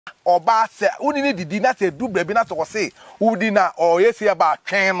oba se uni ni didi na se du brebi na so se udi na oyesi aba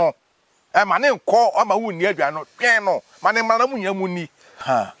twen no e ma ne nko ama wuni adwa no twen no ma ne mara munya mu ni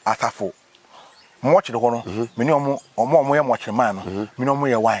ha atafo mo chire ho no me ni omo ye mo chire man no me ni omo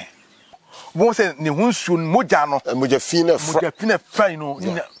ye wan bo se ne hunsu moja no moja fina fine no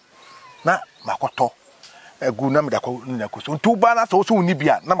na makoto egu na me da ko na ko so ntuba na so so ni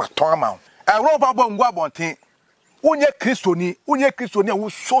bia na maton ama ero ba bo ngwa bonten unye kristoni a wo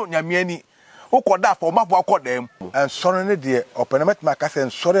so nyame ani ukoda for mafo akodam ensoro ne de openement makase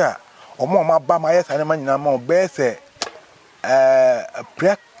ensoro a omo ba ma yesa ne manyina ma be se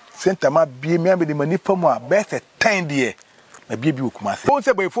pre center ma bie me be de manifa mu a be se 10 de na bie bi okumase o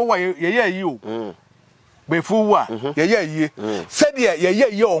se befo wa ye yi o befo wa ye yi se de ye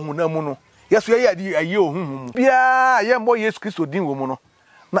yi ohunam no yeso ye yi ohunhum bia ye mbo Yesu Kristo din wo mu no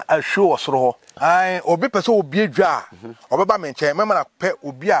na asho osoro ho ai obi pese obi adwa obeba me nche mema na pe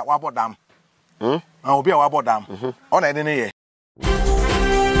obi a wabodam obi a wabodam ona ede ne ye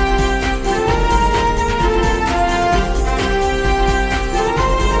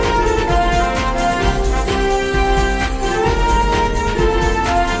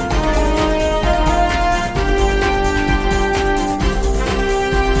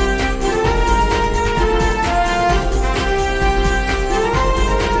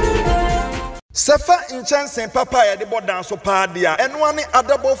Sefa in chance papaya de bodan so padia and one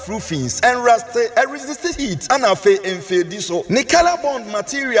adable roofings and rust resist heat and a fe and fe diso. Nicola bond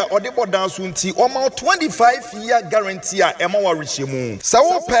material or the bodan sunti or 25-year guarantee a emawa richimu.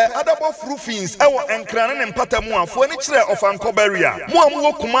 Sawo pe adable roofings ewa enkran and patamu for any chair of Ancoberia.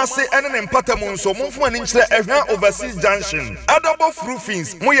 Muamu kumase and an empatamun so move an inch overseas junction. Adable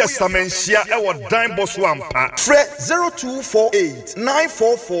roofings muya samenshia ewa dime boswampa. Fre 0248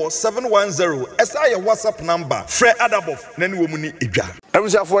 944 710. Esaya WhatsApp number Fred Adabov nani wo muni edwa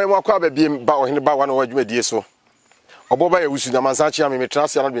Abusafo em akwa ba biem ba Oheneba wa na wadwumadie so oboba ya wusu na mansachi am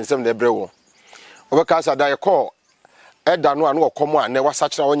metrase na bensem na ebrewo obeka sa da ye call elda no anu okomo a na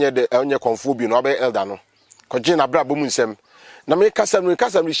wasachira onye konfo bi no obe elda no kogin na bra bomu nsem na me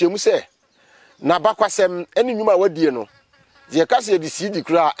kasam rihemu se na bakwasem eni nwuma wadie no ye kasa ye di CD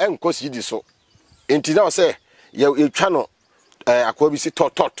kra enko CD so enti na o se ye etwa no akwa bi si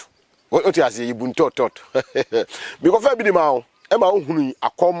tot what you say you tot because fa bi di ma o e ma ohunu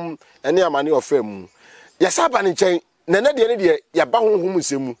akom ene amane ofam yasaba ne nchen na de ne de ya ba honhom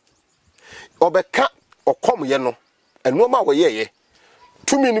nsemu obeka okom ye no eno ma wo ye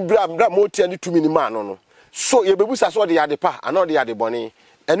tumi ni bra mo tia ni tumi ni ma no so ye bebusa so de yade pa ana de yade boni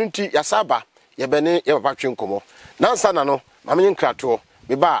eno nti yasaba ye bene ye papa twen komo nansa na no ma me nkrato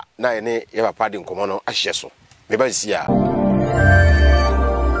me ba na ene ye papa de komo no ahye so me ba sia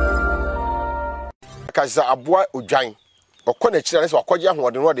kaza aboa odwan okona kira nso akogye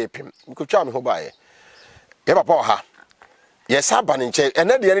ahode no de pem nkotwa me ho baaye ye papa oha ye saba ne nche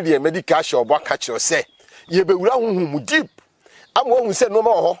ene de medical shop aka kire se ye bewura honhum deep amo hu se no ma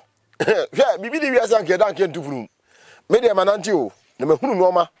ho hwe bibi de wiase anke danke ntufuru me de mananti o na mahunu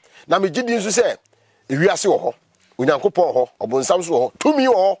no ma na me gidi nso se wiase wo ho onyankopon ho obonsam so ho tumi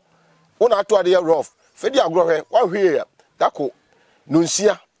wo wona ato ade ye rough fedi agro wa hwe ya dako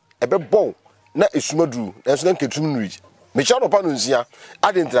nonsia ebe bon na esumaduru enso na nketum nuri me cha no pa no nsia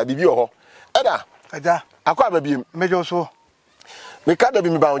adentra bibi ho eda aja akwa babiem mejo so me ka da bi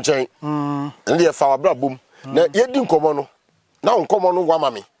me ba onchen ndi e fa wa bra bom na yedi nkomo no na nkomo no wa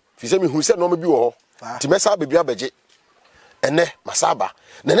ma me fi se me hu se no ma bi wo ho ti mesa baby abeje ene masaba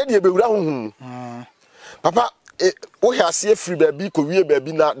na ne de bewura honhum papa wo hia se free baby ko wie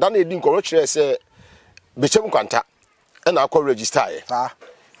baby na da na edi nkomo kire se Bechem Nkwanta na akọ register ye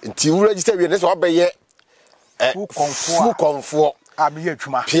nti wu register we ne so obeye full confo abi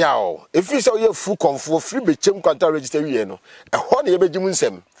atwuma piao if you say you full confo free Bechem Nkwanta register we no e ho na ye begim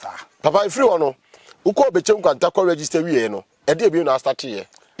nsem papa free ho no uko Bechem Nkwanta ko register we no e de bi na start ye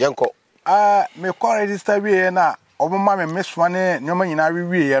yenko me ko register we na oboma me meswane nyoma nyina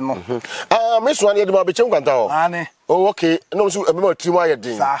we ye no meswane ye de ma Bechem Nkwanta ho ane oh okay no so e ma trimu aye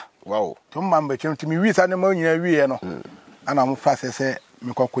din wow to ma Bechem timi wi sa ne ma nyina we ye no ana mo fa se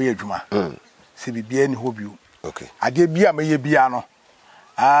me kokko ye adwuma se bibia ni hobiu okay ade bia me ye bia no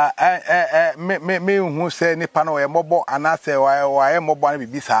me hu se ni pa no ye mobo anase wa ye mobo na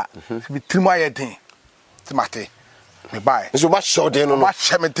bibisa se bitrimu aye din timate me buy so ma show den no ma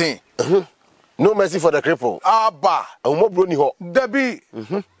shemeten no mercy for the cripple aba omobro ni ho dabi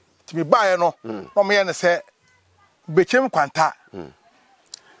timi buy no no me ye ne se Bechem Nkwanta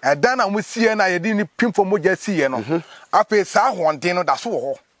Dana musie na yedi ni pimfo moja siye no ape sa honden no da so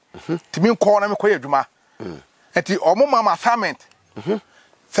ho timi nko na me koye adwuma enti omo mama assignment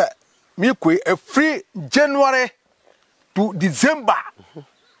say me kwe a free January to December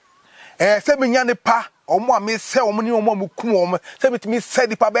say me nya nipa omo me say omo ni omo kum omo say me say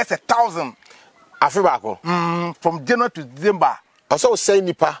nipa be 1,000 Africa from January to December also say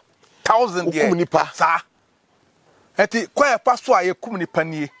nipa 1,000 kum nipa sa eti kwa pa so aye kum nipa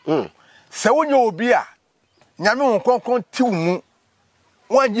nie se wonye obi a nyame won konkon ti mu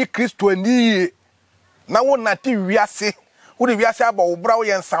wanyi Kristo ani na wona ti wiase wo de wiase aba wo bra wo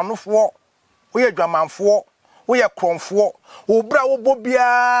ye nsanofo wo ye dwamanfo wo ye kromfo wo bra wo bo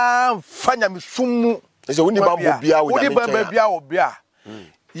bia fanya mesumu ese woni bambo bia wo nyame bamba bia wo bia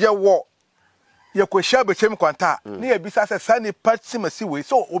ye wo ye kwehia Bechem Nkwanta na ye bisa se sani patimasi we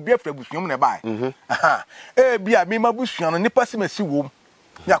so obi afra busuam na bai aha bia me mabusuam no ni patimasi wo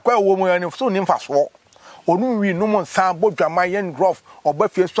yakwa wo mu yani so ni mfaso onu wi no mo nsan bodwama yen rough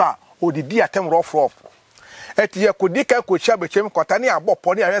obafie so a odidi atem rough eti ye kodika kwehia Bechem Nkwanta na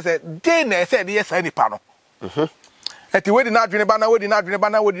abopọ na ye se dey na se de ye sani pa no eti we di na adwene ba na we di na adwene ba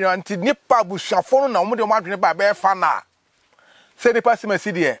na we di na nti nipa busuafo no na mo de mo adwene ba be fa na se de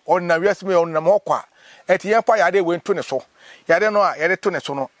pasimasi de on na wiase me on na mo kwa eti ye fa yade we nto ne so yade no a yade to ne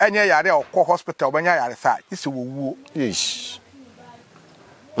so no enye yade okọ hospital obanya yade sa isi wo wuo yes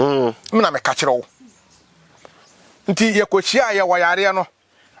mina me ka kire wo nti ye kochia ye wo yade no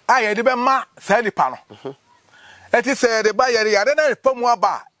a yade be ma sa nipa no eti se de ba yade na nipa mu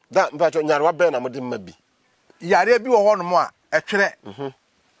aba da mpacho nyarewa be na mo de mabi yade bi wo ho no mo a etwere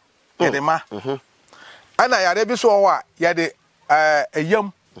yade ma ana yade bi so wo a yade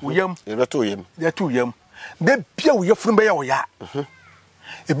yam uyam yebeto yam ya tu yam de bia wo yefunu be ya wo ya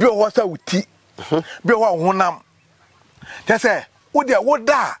ebi o wasa wuti bi o honam te se wo de wo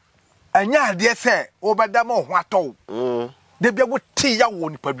da anya ade se wo beda ma ho atọ de bia wo ti ya wo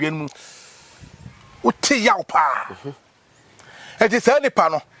nipaduan mu wo ti ya wo pa eti se nipa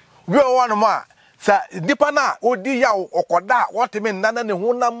no bi o wa no ma sa nipa na odi ya wo okoda wo teme nana ne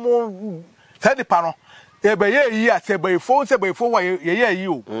honam se nipa no ebe ye yi ase beifo se beifo wa ye yi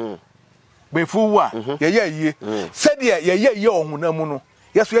o beifo wa ye yi se de ye yi ohunam no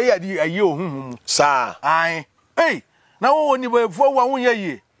yeso ye yi ayi ohunhum sa ai na wo ni beifo wa hun ye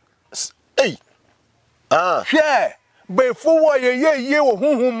yi hwe beifo wa ye yi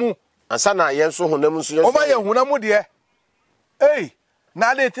ohunhum ansa na ye so honam nso ye o ma ye hunam de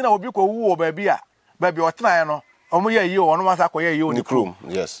na le ti na obi ko wu o ba bi a ba bi o tena ye no omo ye yi o no masa ko ye yi o ni krom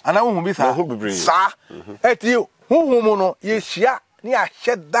yes ana hu bi sa sa eti hu no ye hia ni a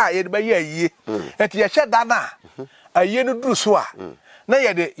hyeda ye de ba ye yi eti ye hyeda na aye no duru so a na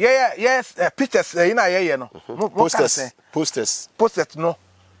ye de yes pictures ye na ye no posters no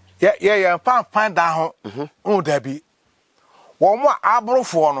ye fan da ho da bi wo mo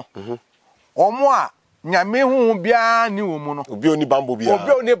abrofo no wo mo a nyame hu bia ni wo mu no obi oni bambo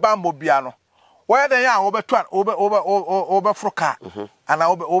bia no why then ya obetu obefroka ana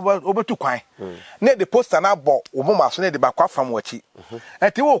obetu kwan na the poster na bo oboma so na de bakwa fam wachi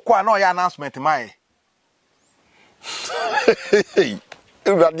eti wo kwa na o ya announcement mai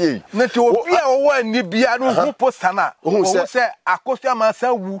Everybody na ti obi a wo ani bia no hu poster na o se akosu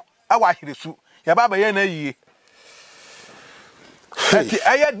amasa wu awa hiresu ya baba ye na yie eti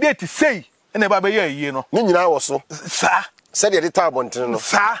aya date say na baba ye yie no ni nyina wo so sa said the table ntin no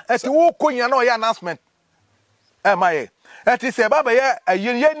sa eti wo konya na o ya announcement maye eti se baba ye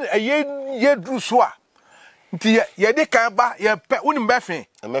aye dru so a nti ye de kan ba ye pe unim befe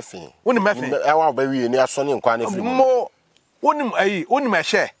mefe awa ba wi ni aso ne nkwa na firi mo unim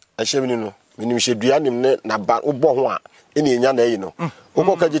ehye bi no minim hye dua nim ne na ba wo ho a eni enya na yi no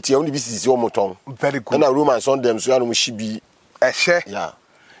wo ka giti uni bisisi wo moton very good na Roman Sunday so ya no hye bi ehye yeah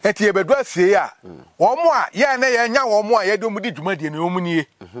eti ye bedu asie a wo mo a ye na ye nya wo mo a ye do mu di dwumadie ne wo mu nie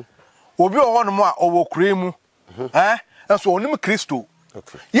obi o ho no mo a owo kure mu so onim Kristo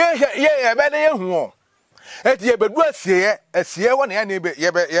ye be na ye hu eti ye bedu asie wo na ye na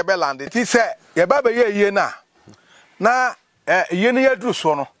ye be land ti se ye ba be ye na ye ne ye duru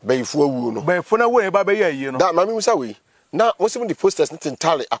so no bayifo awu no bayifo na wo ye ba be ye no da mami musa we na wosim the posters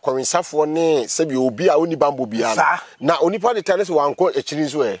ntintale akwarinsafo ne sebi obi a oni bambo bia na onipa de tale so wanko echiri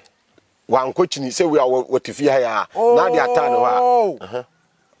so wanko chini se we watifi ha ya na de atane wa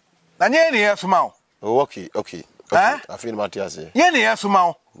na nye ne yesuma o okay afin Matias ye ne yesuma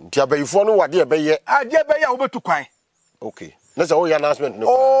o nti abayifo no wade ebeye ade ebeye a wo betu kwan okay na se wo ya announcement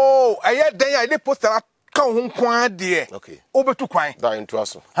no aye den ya de poster ka ho kwan de wo betu kwan da into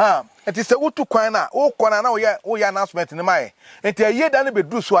aso enti se wotu kwan na wo kwana na wo ya announcement ne mai enti aye da ne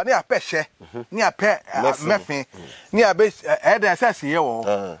bedu so ne apehye ne apɛ mefe ne abe eda asase ye wo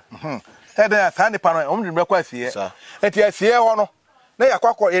eda asane pa no omdwe mekwa asiye enti asiye ho no na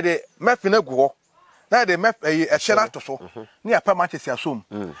yakwa ye de mefe na gu ho na de mefe e hye to so na ya pa matches asom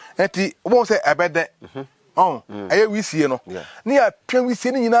enti wo say ebede oh aye wisie no na ya twa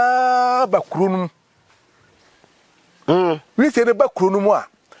wisie ni nyina ba kuro num wisie ne ba kuro num a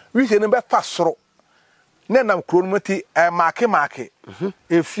wisie ne ba fa soro na nam kuro num ti maake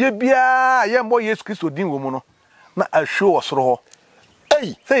efie bia ye mbo Yesu Kristo din wo mu no na a show osoro ho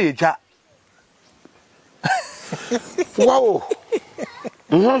ei say eja wow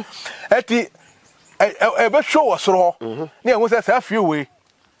eti ebe show osoro ho na enwo say sa fie we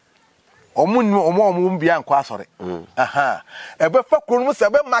omu bia nkwa asore aha ebe fa kuro num se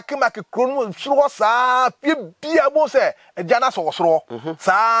ebe maake kuro num soro sa fie bia bo se eja na so osoro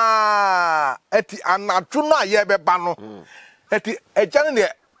sa eti anadwo na ye be ba no eti eja ne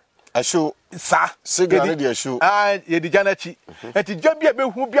asho sa signal ne de asho ye di janachi eti dwa bia be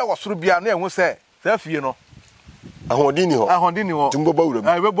hu bia wosoro bia na enwo se sa fie no ahondini ho tumbo bawura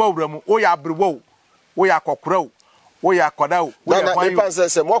mu be bawura mu o ya abrewo o ya kokora o ya koda o ya kwan na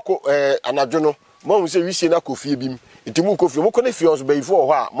se moko anadwo no mo hu se wisie na kofie bim itimu kofie mo ko ne fie onso bayifo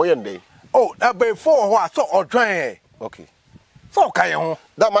ho a mo ye ndey oh bayifo ho a so odwan okay so kai ho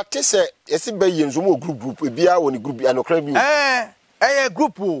da mate se esi bayi nzo mo group bia woni group anokra bi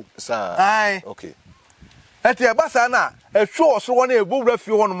group o sa ai okay eti e basa na ehwo so wona e bowura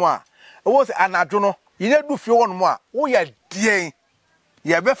fie ho no mo a wo se anadwo no yine du fie ho no mo a wo ya dien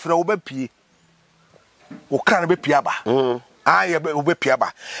ye be frɛ wo ba pie wo kan be pie aba ye be wo be pie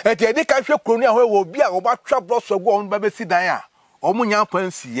aba eti e di ka hwe kroni a ho wo bi a wo ba twa bloso go on ba be si dan a o mu nya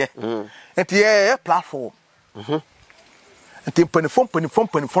pansiye eti ye platform eti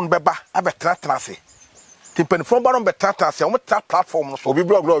panifon beba abetra se eti panifon ba no betra se o mu tra platform no so obi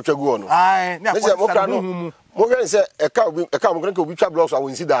blog no twa go no ai na mo kra no mo hwe se eka mo kra ka obi twa blog so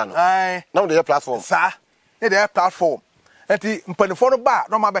awon si dan no ai na de platform sa e de platform eti panifon ba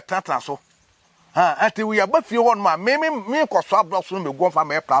no ma betra so eti we abafie ho no ma me koso blog so me go fa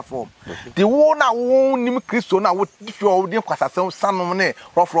me platform di wo na wo nim Kristo na wo fie wo di kwasasem sanom ne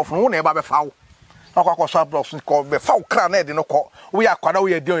rofrof no wo na e ba be fa wo akwa so box ko be fa ukra na de no ko we akwada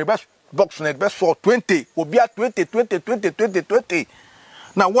we dey be box na be so 20 obi a 20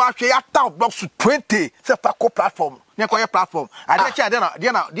 na wa hwe ya ta box 20 se fa ko platform ne ko ye platform ade cha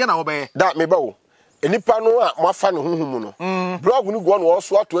de na wo be da me ba wo enipa no a mo afa ne huhum no blog no go no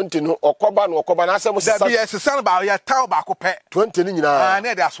so 20 no okoba na asem sisa da bi sisa ba ya ta ba ko pe 20 ni nyina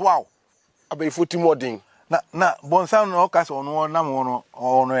na de aswa abayifo timodin na bonsan no ka so no na mo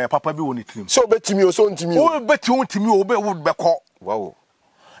no e papa bi woni trim so betimi o so ntimi o beti ontimi o be wo be ko wow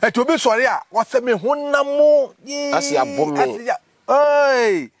e to bi sori a wo se me honam asi abome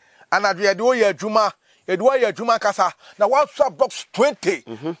oi anadu ye de o ya adwuma kasa na wa so box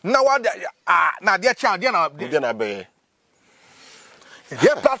 20 na wa na de cha de na be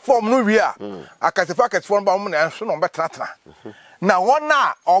ye platform no wi a akasifa kasifo ba mo na so no betratra na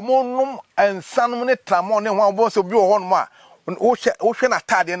wona omonum ensanum ne tramon ne ho obo so bi wo honom a wo hwe na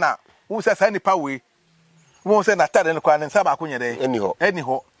tade na wo se sa nipa we wo se na tade ne kwa ne nsa ba ko nyede eni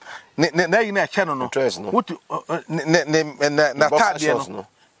ho na yi na che no no wutu na tade no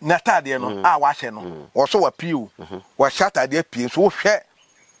na tade no a wa hye no wo so wa piu wa shata de pie so wo hwe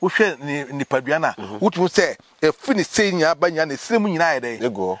nipa dua na wutu se efi ni senya banya na siremu nyina ye de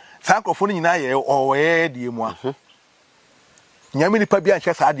ego sa krofo ni nyina ye o ye die mu a nyame nipa bia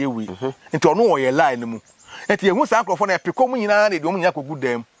nhye saa de wi nti ono wo ye line mu enti ehu saa krofo na epiko mu nyina na de omu nya kogu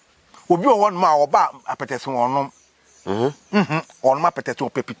dam obi wo won ma oba apetese wonom onom apetese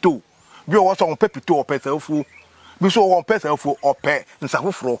opepito bi wo so opepito opesa ofu bi so wo opesa ofu ope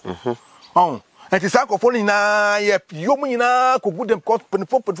nsafoforo enti saa krofo nyina ye yomu nyina kogu dam ko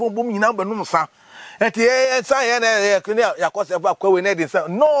penfo bom nyina banum sa enti sa ye na ya kose ba kwawe na de sa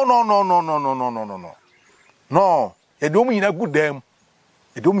no edom nyina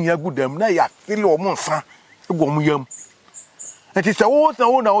gudam na ya feel o mo nsa ego mo yam enti se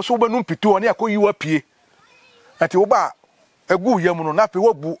wo na wo so ba no pito ne akoyi wa pie enti wo ba egu yam no na pe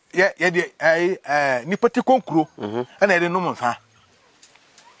wo bu ye de nipa ti konkuro na de no mo nsa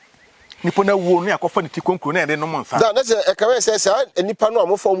nipa na wo ne akofa ne ti konkuro na de no mo nsa da na se e ka we se nipa no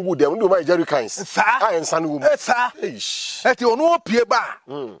amofo mbu dem ndo ma jerrycans a nsa no wo sa enti ono opie ba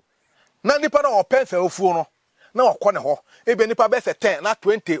na nipa na opensa ofuo no na okọ ne ho ebe nipa be se 10 na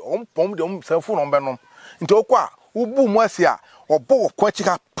 20 ompom de omsafu no benom nti okọ a ubu mu asi a obo okọ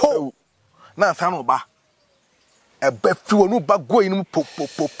chika po na nsa no ba ebe fi wonu ba go inu po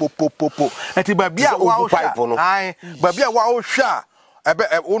nti ba bia wa o sha ai ba bia wa o sha ebe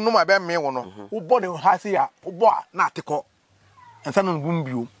onum abe me wo no ubo de ha si a ubo na atiko nsa no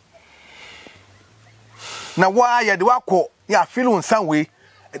gumbio na wa ya de wa ko ya feel on some way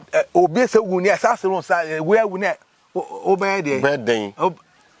obi se wu ni asase on say we wu na obey dey bed den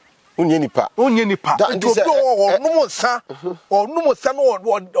onye nipa nti o numu sa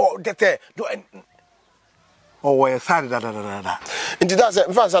no get we sad da nti da se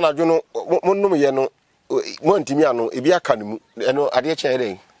mfa sa na dwo no monum ye no mo ntimi ano ebi aka ne mu eno ade chen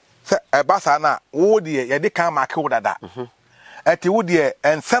den se eba sa na wo de ye de kan ma ke wo dada ati wo de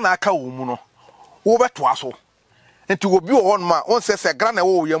ensa na aka wo mu no wo beto aso nti obi wo hon ma on se gra na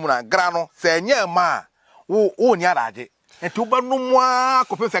wo yam na gra no se nya ma wo nya daje nti wo ba no mu a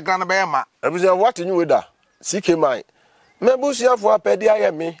ko pe se gra na be ma abusia what nyu we da sike mai mebusia fo apedi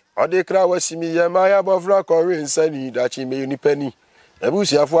ayemi ode kra wasimi ye ma ya bofra ko re nsani da chi me nipa ni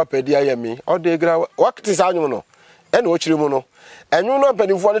abusia fo apedi ayemi ode gra wakati sa anyu no ene o chiri mu no enyu no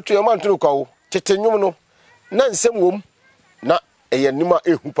mpanimfo ne to ye man turu ko tete nyum no na nsem wom na eye nima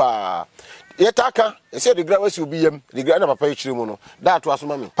ehu pa yetaka ese de gra wasi obi yam de gra na papa e chiri mu no da to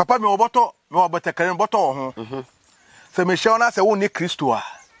asoma me papa me oboto karen boto ho se me hye ona se wo ni Kristo a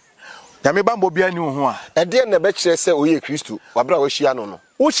ya me bambo bia ni ho a e de na be kire se oye Kristo wabra wa hia no no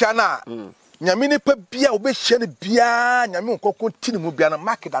wo hia na nyame ni pa bia obe hia ne bia nyame nkoko tini mu bia na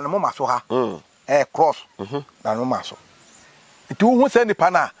market na mo maso ha cross na no maso nti wo hu se ni pa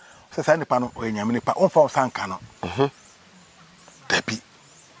na se ni pa no o nyame ni pa on fa sanka no dabi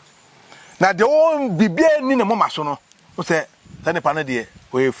na de on bibia ni na mo maso no wo se ni pa no de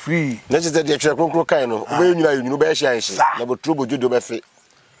o free na je de twa kronkro kan no o be nyina yunu be hia hia na bo trobo jodo be fe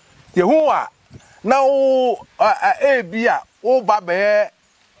Yehuwa na o bia o ba be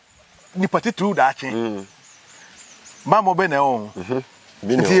ni patitru da ache mamo be na o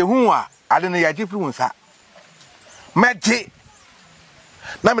nti Yehuwa ade na yaje firi wonsa meje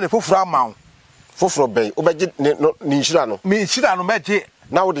na me foforo amawo foforo be o beje ni nhira no me nhira no meje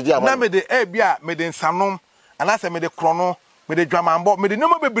na wo de dia na me de bia me de nsanom ana se me de krono me de dwamambo me de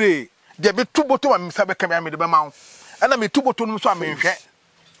noma bebre de be tuboto ma me sabe kam ya me de be mawo ana me tuboto no so a me hwe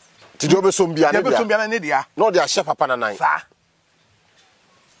ti do be sombia ne dia be sombia ne dia no dia chef papa na nan sa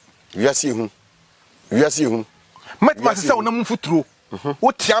wiase hu metma se wo na mfuturo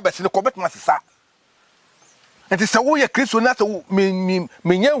wo tia bese ne ko betma se sa enti se wo ye Kristo na se wo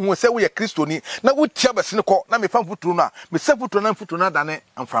me nya hu se wo ye Kristo ni na wo tia bese ne ko na me fa mfuturo na me se mfuturo na da ne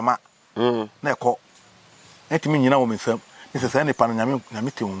amframa na ko enti me nyina wo me nsam ni se ne pa no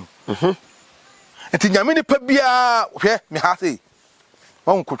nyame te hu enti nyame ni pa bia hwe me ha sei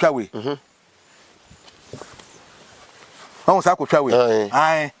on kotwa we on sa kotwa we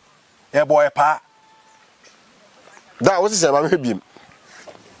ai e boy pa da wo se ma me biem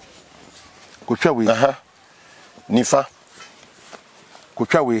kotwa we nifa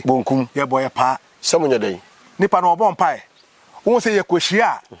kotwa we bonkum ye boy pa samunya dai nipa no obon pai won se ye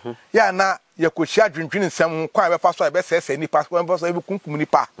kohia ya na ye kohia dwendwen nsam kwa be fa so be sese nipa kwa be so be kunkum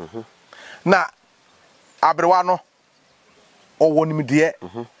nipa na abrewa no owo nimde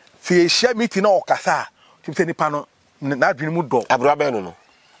se ye hia meeting na okasa tim se nipa no na dwene mu do abrewa be no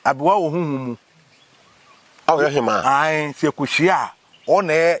abrewa wo huhu mu awo ye hima ai se kohia o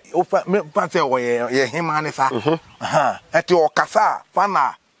na o pa se o ye hima ne sa eti okasa fa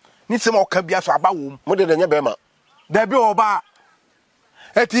na ni se mo ka bia so aba wo mo de nya be ma da bi oba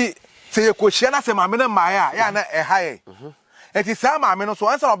eti se ye kohia na se ma me na ma ya na e ha ye eti sa ma me no so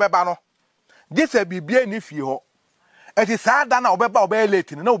ansa obeba no je se bibia ni fie ho eti sa da na obeba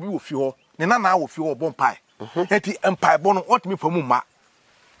late na obi wo fie ho ne na wo fie ho bon pai eti empai bo no otimi famu ma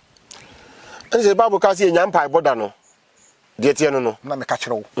ense babu ka se nya empai bo da no de tie no na me ka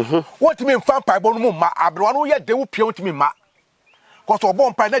kire wo otimi mfa empai bo no mu ma abrewa no ye de wo pie otimi ma ko so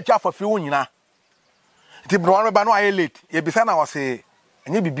bon pai na ja fa fie wo nyina eti bro no ba no aye late ye bisa na wo se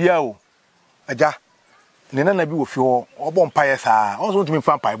enye bibia o aja ne na bi wo fie ho obon pai sa o so otimi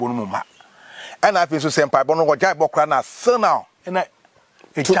mfa empai bo no mu ma ana afi so sempa bo no go jai bokra na so now na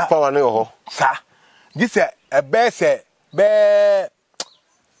two power no ho sa this a bese be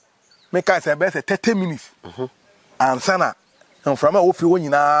me ka say bese 30 minutes answer na from a wo fi wo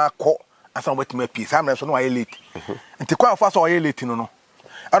nyina ko asa mo tima pi sa me so no aye late nti kwa fa so aye late no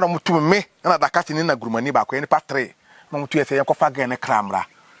ana mo tu me na da kati ni na gurumani ba ko ni pa 3 na mo tu ye say ye ko fa gan na kramra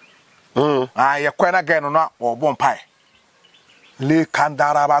ye ko na gan no na obon pai le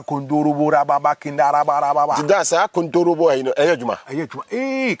kandaraba kondorobo rababa kindaraba rababa dida sa kondorobo ayi no eyadwuma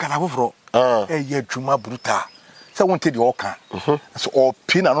kana foforo eyadwuma bruta se wonte de oka so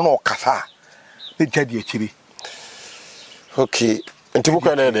opi na no na okasa ne jadi akiri okay enti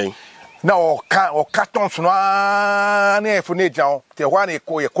bukwa na den na oka tonso na na efo na ejan te hwa na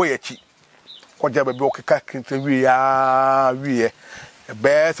ko yachi ko jaba bi okeka kinte wi ya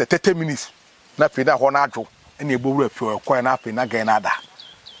be se 30 minutes na fi na ho na adwo ene ebowura fio ekwan na afi na gan na ada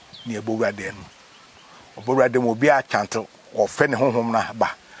ne ebowura de no obowura de mo bi a chanto ofe ne honhom na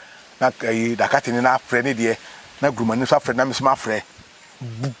ba na kai dakati ni na afre ne de na grumani so afre na misima afre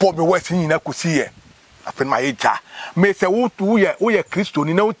bo me wasi nyina kosi ye afen ma yeja me se wo ye kristo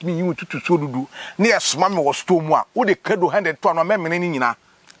ni na wotimi yi tutu so dudu na ye soma me wo sto mu a wo de kado 100 to no memene ni nyina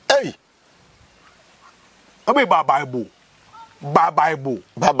ei obe ba bible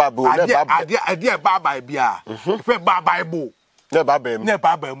ade ba bia fe ba bible ne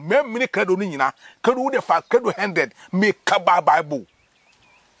babem memene kado ni nyina kado wo de fa kado 100 me ka ba bible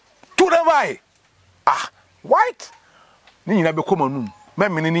to the vai white ni nyina be komanum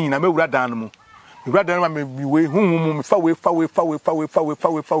memene ni nyina me wura dan mu brother na me we hunhum me fa we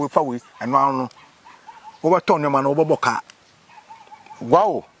eno anu wo ba ton nyama na wo boka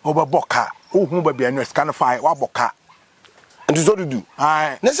wow wo ba boka wo hu ba bia no scan file wa boka ntu so dudu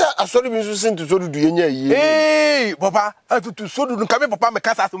ne se asori bi so sin ntu so dudu yenya yi papa atutu so dudu ka me papa me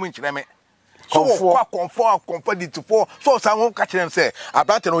kasa so mu nkire me so comfort di to for so sa won ka kire se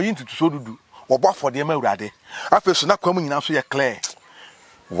abrante no yin ntu so dudu wo bo afode ma urade afi so na kwa mu nyina so ye clear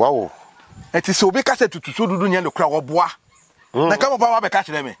wow eti se obi ka se tutu so dudu nya no kra wo boa na ka papa wa be ka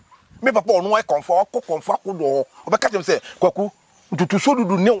kire me papa onu e comfort akodo obe ka kire se kwaku tutu so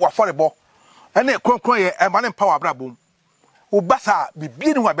dudu ne wa forebo ene kronkron ye e ma ne power brabom obasa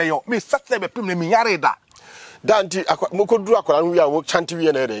bibie ni ho abeyo me sase be pim ne me yare da danti mokoduru akwara wi a wo chante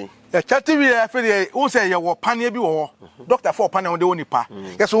wi na eden e chante wi e fe de wo se ye wo pane bi wo doctor for pane de woni pa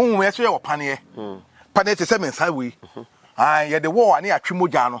yeso hu ye so ye wo pane pane te se me nsa wi ye de wo ani atwe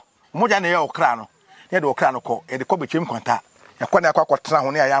moja no moja na ye okra no ye de okra no ko ye de ko Bechem Nkwanta ye ko na akwakotra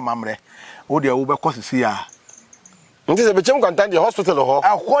ho ne ya amamre wo de wo be ko sisi a nti se Bechem Nkwanta de hospital ho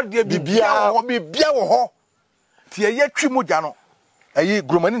akọ de bibia wo ho ti ye twi moja no ayi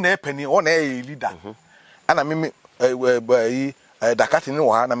gromani na epani o na ye leader ana mimi dakati ni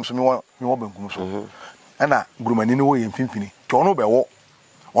wo ha na mso mi wo bankum so ana gromani ni wo ye mfimfini ti ono be wo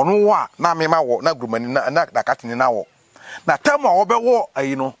ono wo a na mema wo na gromani na dakati ni na wo na tamu a obewo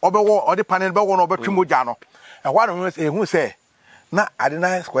ayi no obewo odi panel be wo no obetwi moja no ehwa no ehun se na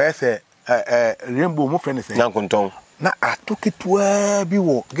adina square se rainbow mo friend se nyankonton na atoketua bi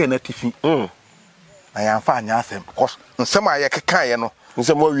wo gana tifi na ya fa anya asem because nsem a ye keka ye no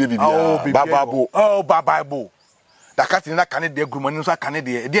nsem owie bibia bababo dakati na kane de grumani so kane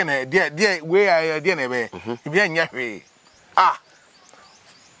de we de na be bibia nya hwe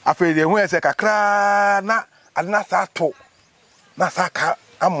afi de hu ese kakra na adina sa to na saka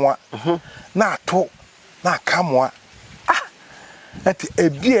amwa na to na kamwa ati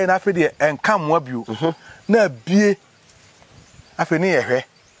ebie na afi de enkamwa bio na bie afi ne yehwe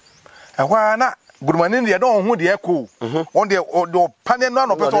ehwa na gurumani de don hu de eko on de pane no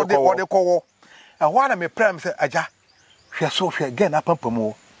no person de kowo ehwa na me prem se aja hwe so hwe gen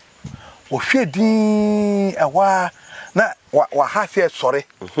apampamo o hwe din ehwa na wa ha se sore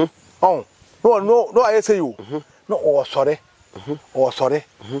no I say you no o sore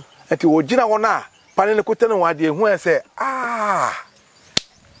ati o gina wona pane ne kotene wa de hu ese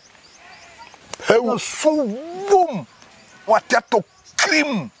hewu so boom what to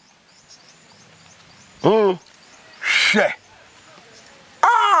cream she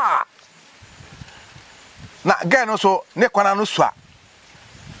na gen so ne kwana no so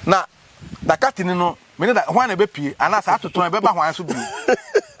na dakati ni no me ne da hwan na be pie ana sa atoton be ba hwan so bi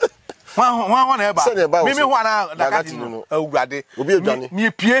hwan na eba mimi hwan na dakati no awurade obi adwane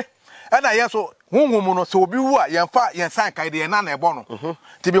mi pie ana ye so hunhum no so obi wu a ye mfa ye san kai de na ebo no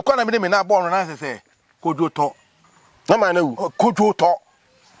ti bi kwana me na ebo no na se kojo to na ma na wu kojo to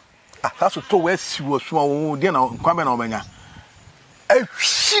asaso to we siwo so wo de na kwame na omanya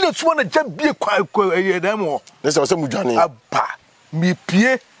ehwi na so na jabie kwa ye dem wo ne se mudwane aba mi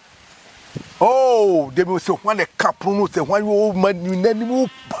pie de me se hwan de kapro no se hwan wo manu nanimu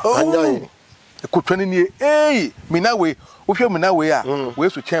anyan ekotwane ni mina we wo hwe mina we a we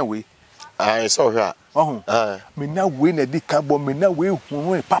so chen we so hwa mina we na di kabo mina we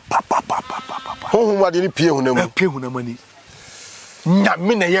hunu pa hunu ade ni pie hunamani nya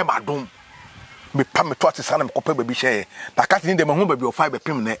me na ye madom me pa me to atisa na me kopa baby share na ka tin de me hu baby o 5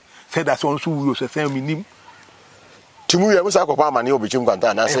 pem ne say that so nso wuyo se me nim timu ye musa kopa amane Bechem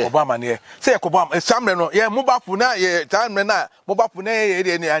Nkwanta na say kopa amane say kopa samre no ye mobafu na ye samre na mobafu na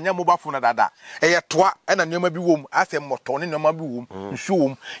ye ne anya mobafu na dada ye toa na nyoma bi wom ase moto ne nyoma bi wom nsu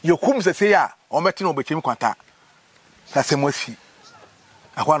wom ye kum se ya o meti no Bechem Nkwanta sase mosi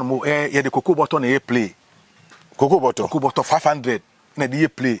akwa no ye de koko bottle na ye play koko bottle 500 na de ye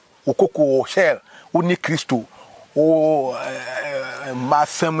play o koko shell o ni Kristo o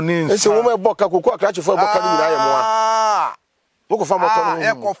Masemni. Ese wo me boka kokko akrache fo boka ni nyina ye mo a. Moko fa moto no.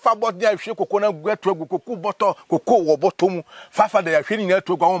 E ko fa bot dia hwe kokko na guatu agu kokko boto kokko wo boto mu. Fafa da ya hwe ni nyina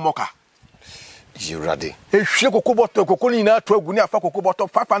atu agu moka. Yurade. E hwe kokko boto kokko ni nyina atu agu ni afa kokko boto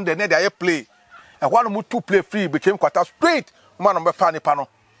 500 na dia play. E kwa no mu two play free Bechem Nkwanta straight. Man no be fa ni pa no.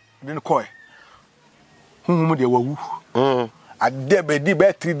 Di no koy. Humu de wawu. Ade be di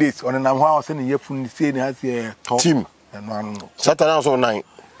be 3 days on na ho say ne yefun ni say ni has top team no anu Saturday so 9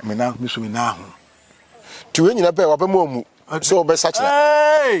 me na mi so me na ho ti we nyina pe wa pe mo mu so be sacha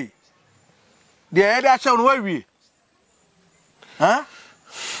hey de e da cha no wa wie ha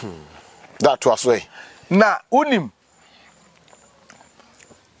that was way na unim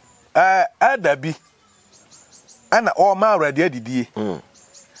adabi ana o ma ready adidie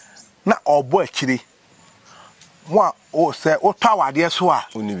na obo akire wa o se o tawade so a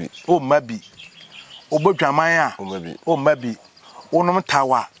onibi o mabi o bodwaman a o mabi onom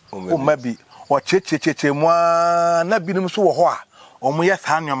tawa o mabi o chechecheche mu na binim so wo ho a o mo yes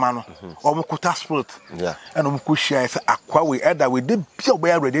hanwoma no o mo kuta spirit yeah and o mo ko share se akwa we elder we de bia obo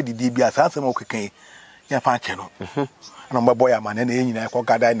ya ready didi bia sa asem o kekan ya fa che no na mo boy amane na enyina ko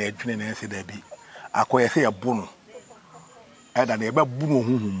gada na adwune na ese da bi akoye se ya bu no elder na e ba bu no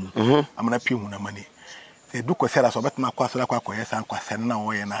huhum amana pie hu na mani du ko sera so betma kwa sera kwa koye san kwa sen na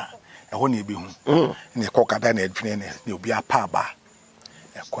wo ye na e ho na ebi hu ne ko kada na adwene ne obi apa ba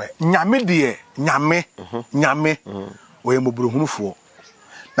e ko nyame de nyame wo ye mobrohunufo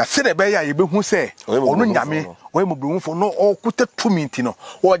na se de be ya ye be hu se onu nyame wo ye mobrohunufo no o kuta tuminti no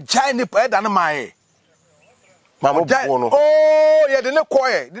wo jai ne pa da na mae ma mo bo no oh ye de ne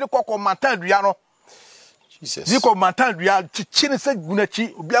koye de ko mantan dua no Jesus di ko mantan dua chichi ne se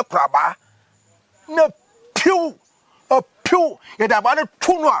gunachi obi akura ba na piu o piu ye da ba ne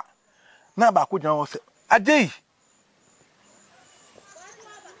tunu a na ba ko jan wo se ajei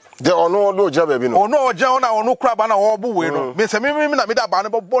de ono do ja baby no ono oja na ono kura ba na wo bu we no me se me na me da ba ne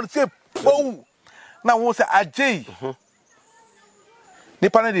bo se pou na wo se ajei ni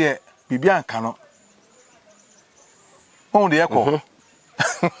pa ne de bibia anka no on de yako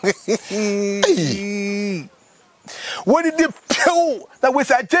what did the piu that we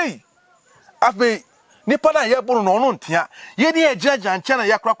se ajei afi ni pa na ye buru no no ntia ye ni ejaja nche na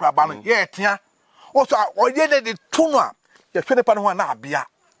yakrakra ba no ye tia o so o ye ne de tunu a ye hwe ni pa no ho na abia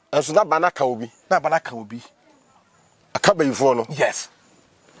enso na bana ka obi aka bayifo no yes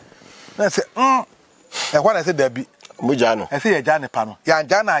na se e kwa na se dabi muja no e se ye ja ne pa no ya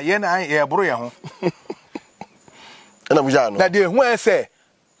ja na ye na ye buru ye ho na muja no na de hu e se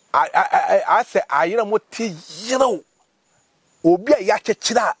a se ayira mo ti yiro obi a ya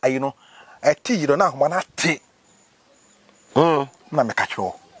chechira ayi no eti yiro na ahoma na te na me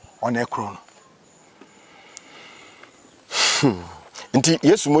kacho ona ekro no nti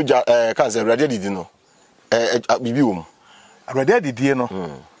Yesu moja kan se radio didi no bibi wo mu radio didi no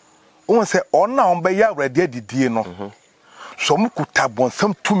won se ona on be ya radio didi no so mu kuta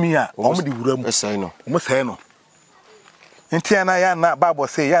bonsam tumi a o mu di wura mu sai no o mu sai no nti ana ya na bible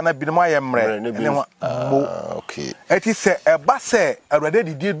say ya na binom aye mre ne ho okay eti se eba se radio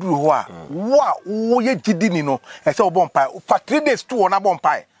didi duru ho a wo ye gidi ni no e se obon pai for 3 days to na bon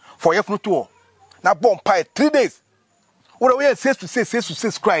pai for ye funu to na bon pai 3 days we are says to say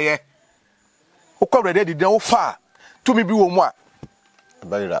cry eh o ko ready didi o fa to me bi wo mu a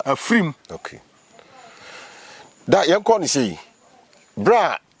barira afrim okay da ye ko ni sei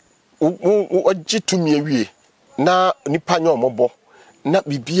bra o gitumi awie na nipa nya omobo na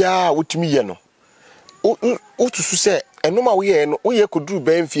bibia wotumi ye no o tusu se enoma wo ye no wo ye koduru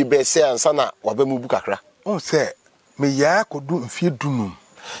ba mfie be se ansa na wabamu bu kakra on se me ya kodu mfie dunum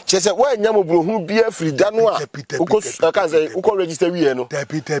chese wa nya mobrohu bia firi da no a kan say uko register wie no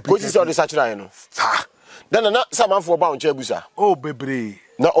ko si so de sachira no sa na samanfo ba onche busa o bebre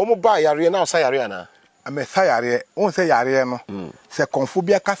na omo ba yare na osa yare ana ame sa yare on se yare no se konfo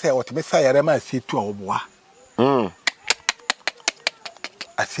bia ka se otime sa yare ma asietu a oboa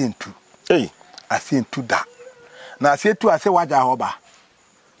asientu asientu da na asietu ase waja hoba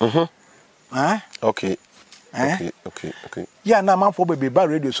okay okay ya na manfo bebe ba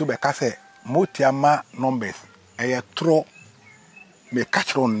radio so be ka se motiama numbers tro me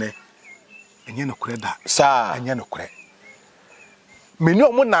catchro ne enye no kure da sa enye no kure me ni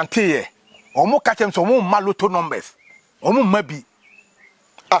omo nante ye omo catchem so omo maloto numbers omo mabi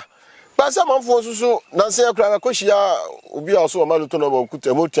ba sa manfo so na se akura ko hia obi a so maloto no ba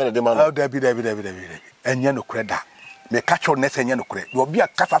kuta motia de man dabi enye no kure da me catchro ne se enye no kure obi a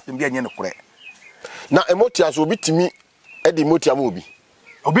kasa se bi enye no kure na emotia so bitimi e di motia mo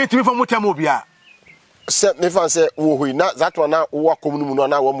obi timi fa motia mo obi a se me fan say wo hoi na that one na wo akomu no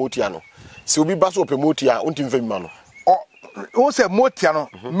na wo motia no se obi ba so motia unti mfa bima no o se motia no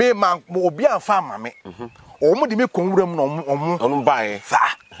me man obi anfa ama me omo de me konwuram no omo bae sa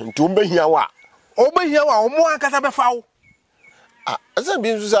nti ombehia wa omo ankasa be fawo asa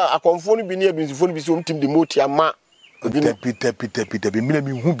bi nso sa akonfo no bi ne abinzifo no bi so omtim de motia ma Peter be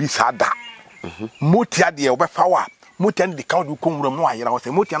me hu bi sada motia de obefawo a motia de ka de konwuram no ayera wo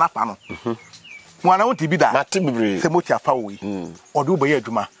se motia na fa no mo ana wonti bi da mate bebre se motia fawo yi o de obaye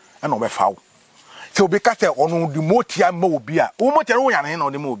adwuma na obefawo se obi ka se onu de motia ma obi a wo motia wo ya na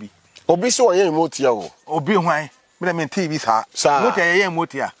o de ma obi so oye motia o obi hwan me TV sa motia ye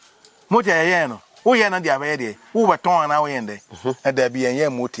motia ye no wo ye na dia be de wo beton na wo ye nde e da bi ye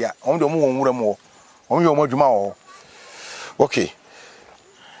motia on de mo wonwura mo on ye mo djuma o okay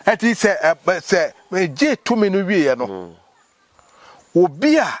ati se me je to me no wie ye no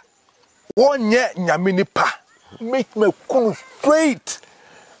obi a wonye nyame nipa make me kunu straight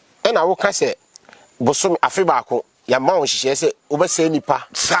e na wo ka se bosom afi baako ya ma won hihye se obese nipa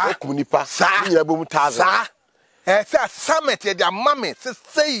okum nipa nyira bom 1000 sa se summit ye dia mame se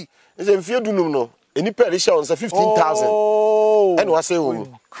sei se mfie dunum no enipa re hye on se 15000 ene wa se wo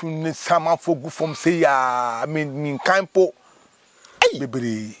kunu sama fogu fom se ya min kampo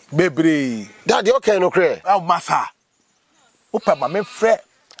bebre daddy okay no kre masa opa ma me frɛ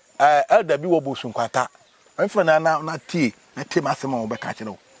elder bi wo bosu Nkwanta me frɛ na tie masema wo be ka kire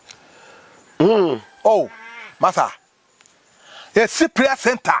wo oh masa yes prayer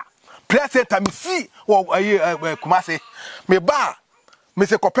center me see wo Kumase me ba me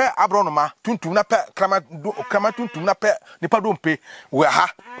se kopɛ abronoma tuntum na pɛ krama tuntum na pɛ nipa dompe we ha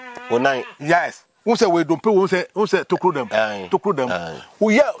onan yes won se we dompe won se tokrodam wo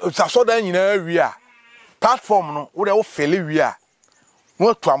ye sasoda nyina wi a platform no wo de wo fele wi a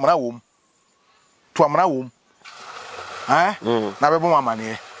wo to amra wom na bebo mama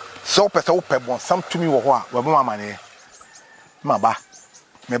ne so pese wo pebon sam tumi wo ho a bebo mama ne maba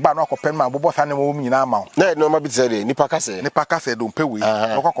me ba no akopɛ ma bobo sa ne mo nyina ma na no ma bi tsere nipa kase dompe we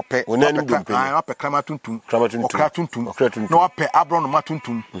no akopɛ onani dompe wa pɛ krama tuntum no wa pɛ abron ma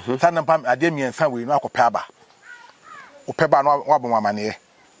tuntum sa na pam ade miensa we no akopɛ aba wo pɛ ba no wa bo mama ne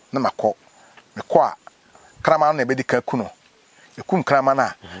na makɔ me kɔ a krama no be di ka kuno ekum krama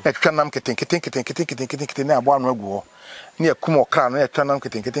na e twetwa nam keten na abo anu agu ho ne ekum okra no e twetwa nam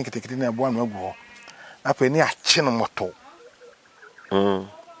keten na abo anu agu ho afa ni ache no moto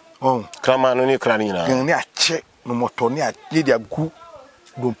krama no ni kra nyina ni ache no moto ni aje dia gu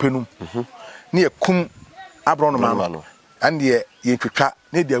dompenum ne ekum abro no ma no ande ye twetwa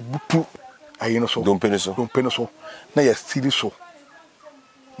ne dia butu ayi no so dompeni so na ya siri so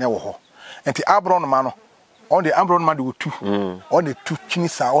na wo ho enti abro no ma no on the ambron man do two on the two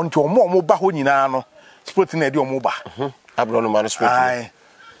chinisa on to omo ba ho nyina no sport na e de omo ba abron man sport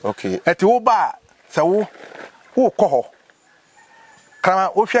okay eti wo ba se wo kɔ ho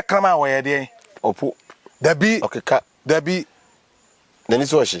krama wo hwɛ krama wo ye de opo dabi okay ka dabi nani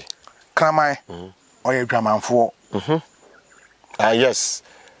so hye krama o ye dwamanfo yes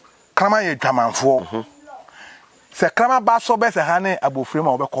krama ye dwamanfo se krama ba so be se ha ne abofrem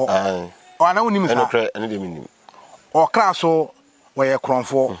a wo be kɔ ana unim sa ene de minim okra so wo ye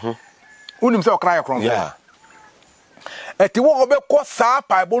kronfo unim sa okra ye kronfo yeah eti wo be ko sa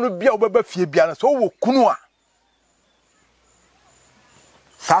paibo no bia wo be fie bia no so wo kunu a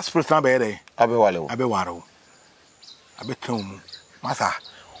sa spirit na be re abewale wo abetan mu masa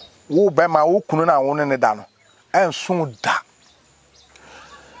wo be ma wo kunu na wo ne da no enso da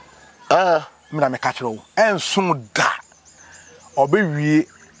mina me ka kire wo enso da obewie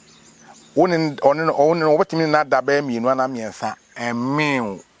onen obetimi na da ba mienu na miensa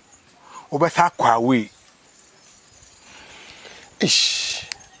emew obesa kwawe ish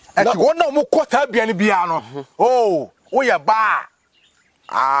ati wona mo kota bia ne bia no wo ye ba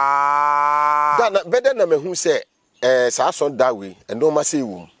da beden na mehu se sa so da we endo ma se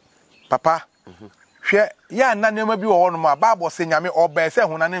wo papa hwe ya na nema bi wo no ma bible se nyame oba se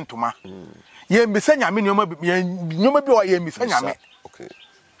huna ne ntoma ye mbisa nyame nyoma bi wo ye mbisa nyame okay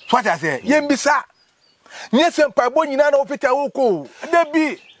so ta say ye mbisa nye se mpabo nyina na ofita wo ko da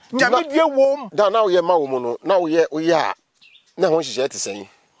bi nyame die wom da na wo ye ma wo mu no na wo ye a na ho hihye te sen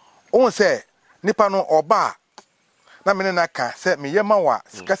on se nipa no oba na mene na ka se me ye ma wa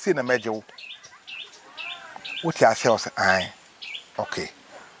sikase na mejewo wuti ase o se ai okay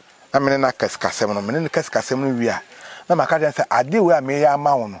na mene na ka sikase no mene ka sikase no wi a na maka den se ade we a me ya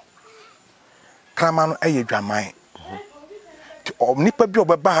ma wo no krama no eye dwaman ti nipa bi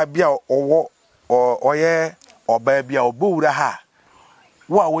obeba ha bia owo oye oba bia obowura ha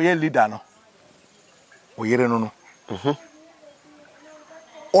wo a wo ye leader no oyere no no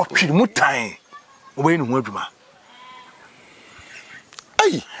o twiri mutan obe ni ho adwuma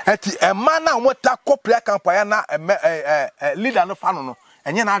ai eti ema na wota kopia kampanya na leader no fa no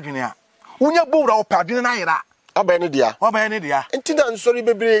enye na adwene a unya bowra o padwene na yera aba ne dia enti da nsori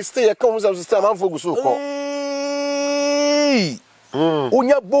bebre stay e kan wo system amfo guso ko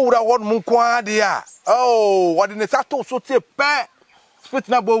unya bowra won mu kwa de a wode ne sato so te pe spit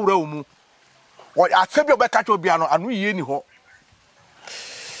na bowra mu o asebi obeka cho bia no anu ye ni ho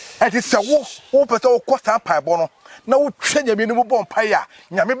eti se wo pese wo ko san pa bo no na wo twa nyame ni mu bon pa ya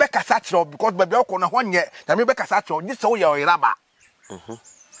nyame be kasa kire because baby okọ na ho nye nyame be kasa kire ni se wo ye oyiraba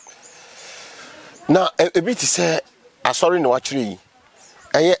na ebi ti se asori na wa kire yi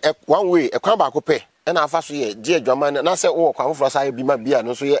eye one way ekwan ba ko pe na afa so ye die adwama na se wo kwa foforo sa bi ma bia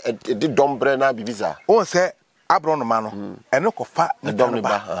no so ye de dombre na bibiza o se abro no ma no eno ko fa ni dombre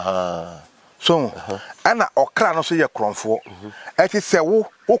ba so ana okra no so ye kronfo eti se wo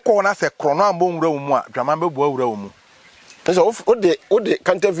ko na se krono ambo nwura wo mu a dwama be bo awura wo mu so o de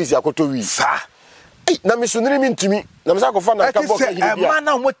counter fees akoto wi sa na misuniri mi ntimi na misa ko fa na ka boka hiri bia ma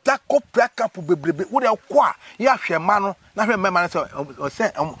na mo ta ko praka pu bebrebe wo de ko a ya hwe ma no na hwe mema na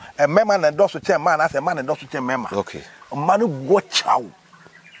se mema na do so che ma na se ma na do so che mema okay ma no go chaw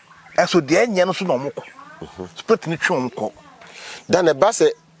eso de enye no so no mo ko split ni twa mo ko dan e ba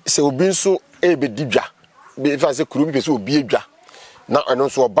se obi nso e be didwa be fa se kuru bi pe se obi edwa na eno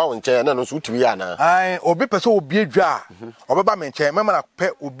nso oba won che na no nso utumi ya na ai obi pe se obi edwa obeba me che mema na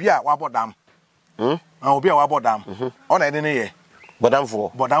pe obi a wabodam obi a wabodam ona ede ne ye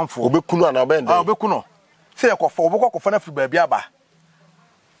bodamfo obekunu ana obende obekuno se yakofo obekofo na fi ba bia ba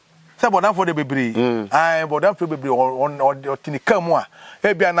se bodamfo de bebre ai bodamfo bebre on tinika mu a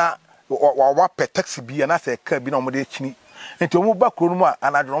e bia na wa pe taxi bia na se ka bi na mo de chini enti omu ba kro no mu a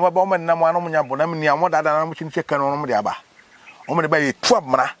anadwo no ba o man na mo anom nya bonam ni amo dada na mo chini cheka no mo de aba o mo de ba ye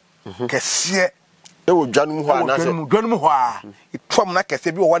tuamra kese e wo dwanum ho ana se dwanum ho a tuamra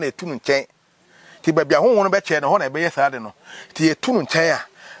kese bi wo na etu no nchen ti ba bia ho be che no ho na be yesa de no ti etu no nchen a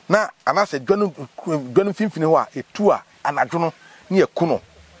na anase dwanum finfini ho a etu a anadwo no ni ekuno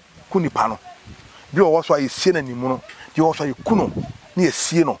kunipa no bi wo so ayesie na nimu no di wo so ayekuno ni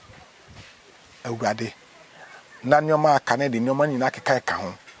esie no awurade na nyoma aka na de nyoma ni na keka ka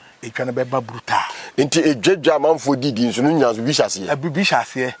ho etwa no be ba bruta enti edwedwa manfo didi nso no nyanso bi hyase bi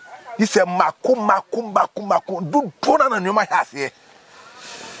hyase ise mako du tona na nyoma hyase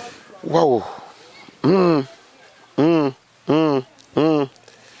wow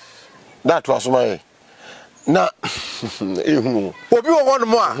that was my na ehu obi wo won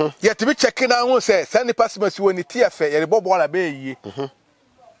mo a yetimi check na ho se sani pasimasi woni tiafe ye bobo ala be yi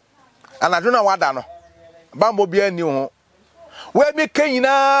anadwo na wada no bambo bia ni ho we mi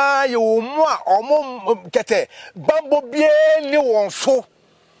kanyina ye wo mu a omo kete bambo bia ni won so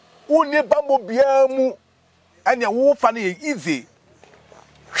uni bambo bia mu anya wo fa na ye easy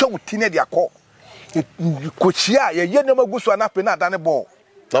hwe wuti na dia ko kochia ye ye no maguso anape na adane ball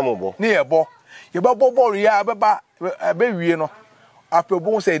na mo bo ni ye bo ye ba ball ya beba be wie no ape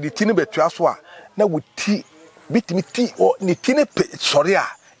bo se di tini betua so a na wuti bitimi ti o ni tini sori a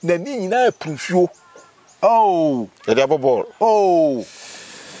na ni nyina aprusuo e dia ball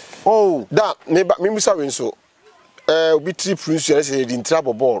da me ba mi musa we nso obi tri prusuo se di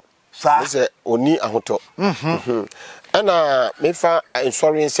ntrabo ball sa se oni ahoto ana mefa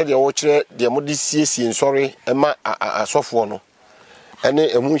ensori nse de wo kire de mo de siesie ensori ema asofo no ene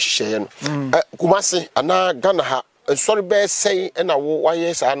emu hihye no kumase ana Ghana ha ensori be sei na wo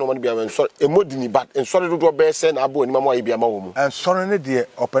waye sa no ma bia ensori emodini bat ensori dodo be sei na abo ni ma waye bia ma wo mu ensori ne de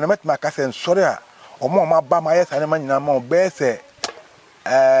openement ma ka se ensori a omo ma ba ma ye sa ne ma nyina ma be se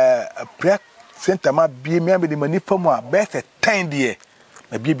prayer center ma bia mi abedi mani famu a be se 10 de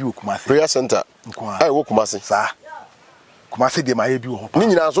na bia bi wo kumase prayer center ai wo kumase sa kumase de ma ye bi wo ni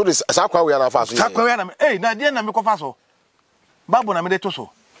nyina so de sa kwa we na fa so sa kwa we na na de na me ko fa so babu na me de to so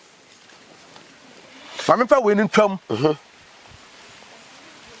ma me fa we ni twam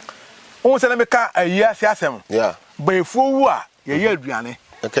o se na me ka Ewiase asem ba efuo wu a ye ye aduane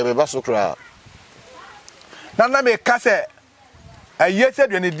okay me ba so kra na me ka se Ewiase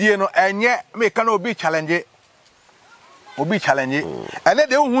aduane die no enye me ka na obi challenge ene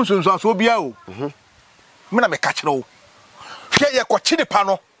de hu nsonso so bia o me na me ka kire o hwe ye ko chine pa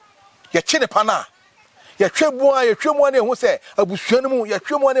no ye chine pa na ye twemu a na ehu se abusuanu mu ye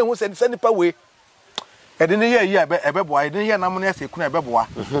twemu a na ehu se nipa we e de ne ye ebeboa e de ye nam na ese kuna ebeboa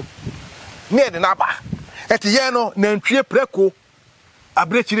ne de na ba eti ye no na ntwie preko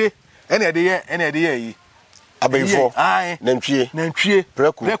abrechire ene de ye yi abayifo na ntwie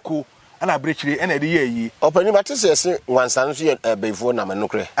preko ana abrechire ena de ye yi opani mate se ese wansa no so ye beifo na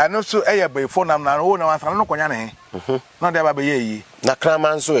manokre ano so eye beifo nam na wo na wansa no konya ne na de ba be ye yi na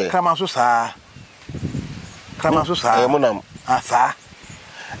kraman so e kraman so saa e munam asa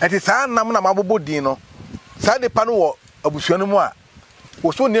eti saa nam na mabobo din no saa de pa no wo abusua no mu a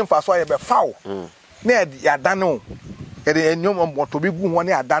wo so ne mfa so ye be fawo na ya dane o ye de enyom moto bi gu ho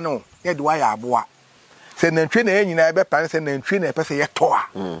ne adane o ye de wa ya aboa se nantwe na enyina e be pan se nantwe na e pese ye to a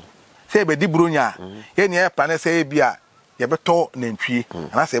se be di bronya ye ne e pan se e bia ye be to nantwe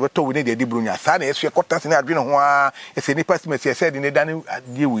ana se be to we ne de di bronya saa na yeso ye kota se na adwe ne ho a e se ni pasime se de ne dane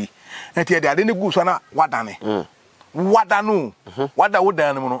die wi enti ye de ade ne gu so na wadane wadanu wada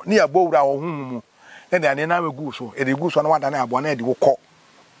wodan mu no ne ya bowura wo humu ne de ane na we gu so e de gu so na wadane abo na e de wo kɔ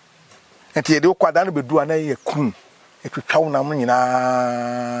enti ye de wo kwada no bedu ana ye kun e twetwa na mu nyina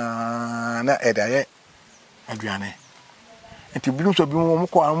na e de aye aduane enti bilu so bi mo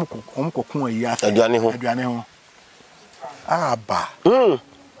ko kun ayi ase aduane ho aba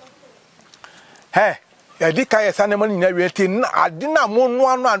he ya di ka yesa na mani na wieti na ade na mo no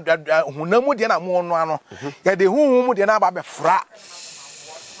ano hunamu de na mo no ano ya de huhu de na ba be fra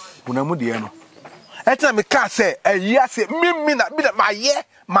hunamu de no etina me ka se Ewiase mimi na bi na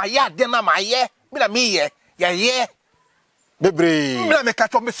maye de na maye bi na mi ye ye bebre mi na me ka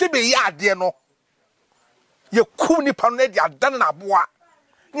to me se be ye ade no ye ku ni pa no de adan na boa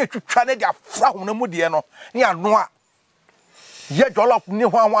ni twetwa na de afra hunamu de no ni ano a ye jollof ni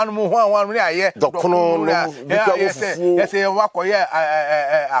hwan ni aye dokono no bika wo fufu yes wa koye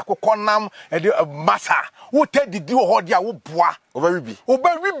akokonam e de masa wo te didi wo ho de a wo boa oba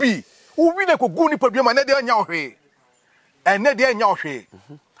wibi wo wi na kogu ni padua ma na de anya ohwe ene de anya ohwe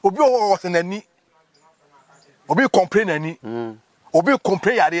obi wo se nani obi complain nani obi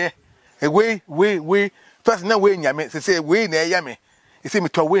complain yare e we first na we nyame se we na eyame e se me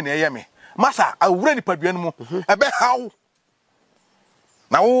to we na eyame masa awura ni padua no mu e be hawo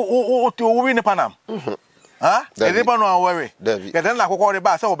na wo wi ni panam ha e de panu awere ya den na kokko de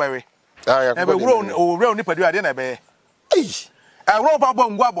ba se obere ya e be wuro ni padua de na be e wuro pa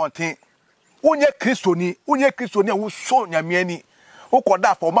bo ngwa bonten onye kristoni a wo so nyame ani wo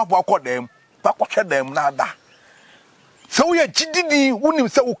koda fa o mafo akodam pa kohwe dam na ada se wo ye gididi wonim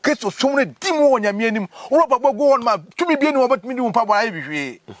se wo kristo somre dim wo nyame anim wuro pa bo go won ma tumi bi ni wo batumi di wo pa bo ayi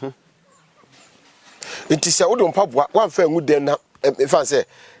bihwe enti se wo do mpa boa wan fa ngu den na if I say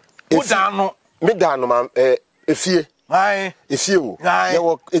Udano midano man efie aye efie wo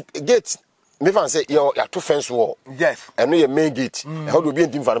your gate me fan say your to fence wall yes and your main gate how do be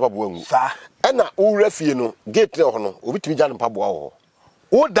ntim fa na pabo angu sa e na wo refie no gate ne ho no obitimi ja no pabo ho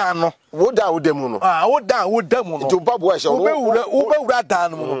udano wodam no wodam no to pabo e se wura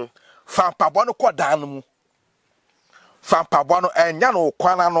dan no fa pabo no ko dan mu fa pabo no enya no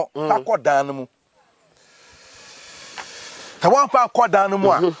kwana no fa ko dan mu ta wan fa koda no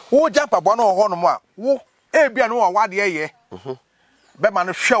mu a wo jampa bo no ho no mu a wo e bia no wa de ye be ma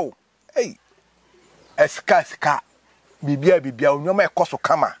no hwew eska bibia onyoma ekoso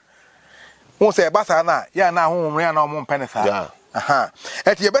kama wo se ba sa na ya na honhom ya na omo mpene sa aha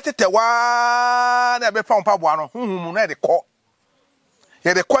eti ye betete wa na be fa mpa bo no honhom na de ko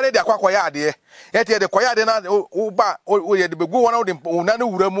ye de ko de akwa ya ade eti ye de ko ya ade na wo ba wo ye de begu wona wo de na no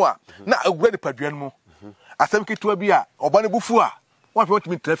wura mu a na awura de padua no mu asem kitua bi a oba ne bufu a won fe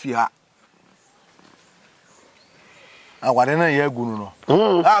otimi trafi ha awade na ye agunu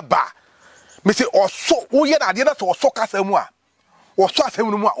no aba me se oso wo ye na ade na so oso kasa mu a oso asem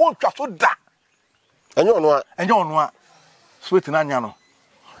no mu a won twa so da enyo ono a sweet na anya no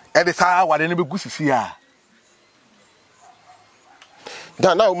e de sa awade ne be gusisi a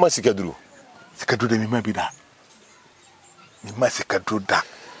da na o masikaduru de mi ma bi da mi masikaduru da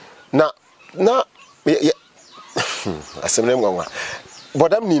na asemne ngwa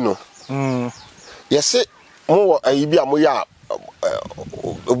bodam ni no yese mo ayibi amoya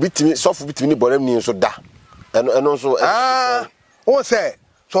obitimi sofu bitimi ni bodam ni so da eno so o se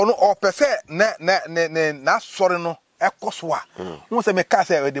so no opese na sori no ekoso a o se me ka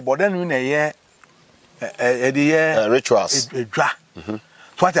se de bodam ni na ye rituals edwa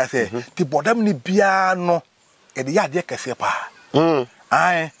so ata se ti bodam ni bia no e de ya de kese pa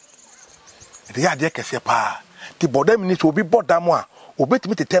de ya de kese pa ti bodam ni so obi bodam a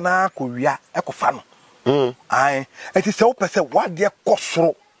obetimi tete na akowia ekofa no eti se wo pese wa de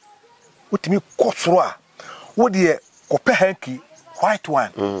kosoro wotimi kosoro a wo de kope hanky white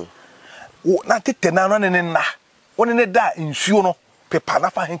one wo na tete na no ne na wo ne da nsuo no pepa na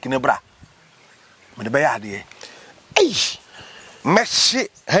fa hanky ne bra me de be ya de meshi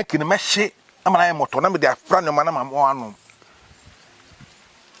hanky ne meshi amana e moto na me de afra no ma na ma mo anu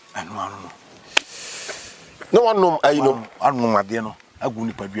anu anu no one know I know anu ade no agu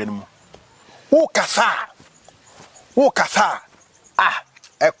ni padua no mu wo kasa ah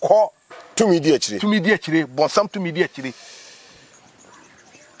ekọ tumi di akire bonsam tumi di akire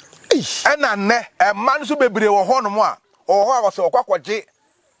ena ne man so bebre wo ho no mo a ho a wo se okwakoje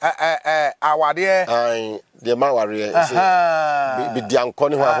awade ai de ma ware bi di anko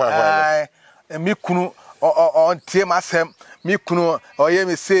ni hwa mi kunu on tie masem mi kunu oye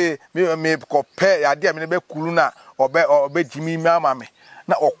mi se mi ko pe ade me be kulu na obe jimi mi ama me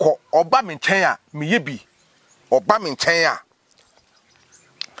na okọ oba me nchen a me ye bi oba me nchen a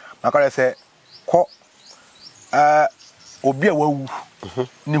makare se ko obi a wawu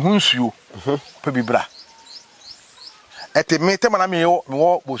ni hunsuo pe bibra ete me te mana me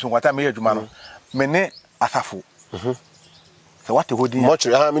wo bosun kwata me adwuma no me ne asafo se wate hodi much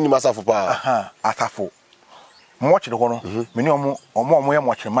me ni asafo pa asafo much de hono me ni omo ye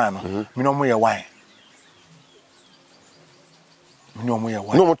much man no me ni omo ye wine me ni omo ye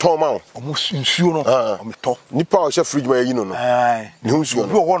wine no mo ton ma omo nsuo no omo to nipa o she fridge ma yi no ni hunsuo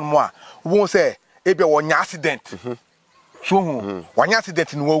no wo hono mo a wo se ebe wo nya accident so hu wanya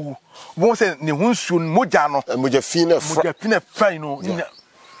accident no wawu wo se ne hunsuo moja no moja fina fine no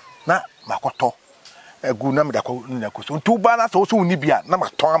na makoto egu na meda ko na ko so ntuba na so ni bia na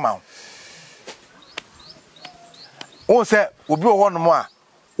maton ama wo se obi wo no mo a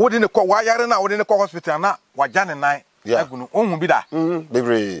wo de ne ko wa yare na wo de ne ko hospital na waja ne nan egu no ohun bi da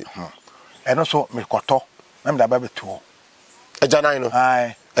bebre eno so me koto na meda ba beto eja nan no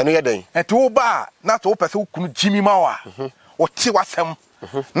ai eno ye den enti wo ba na so wo pese wo kunu jimi ma wa wo ti wasem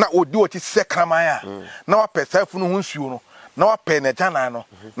na odi wo ti se kraman a na wa pese afunu hunsuo no na wa pe na jana no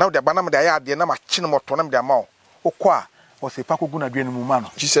na wo de ba na me de ya ade na ma chi no moto na me de ma wo ko a wo se pa kogu na dua ni mu ma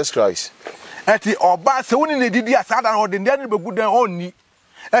no Jesus Christ enti oba se woni ne didi asada na wo de ndia ne begu den onni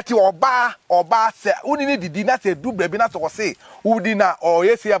enti oba se woni ne didi na se du bra bi na so wo se wudi na o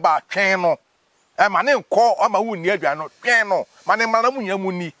yesi ba twen no e ma ne nko o ma wonni adua no twen no ma ne ma na munya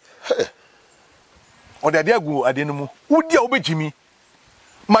mu ni o de ade agu ade no mu wudi a wo begimi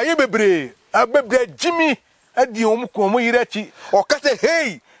ma ye bebre jimi adi o mu ko mu yire chi o ka se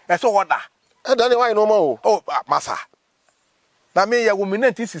hey e so woda e da ne why no ma o masa na me ya wo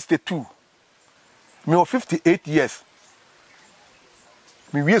 1962 me o 58 years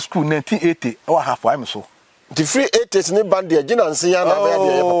me we school 1980 o half am so the free 80s ni band de gina nsia na be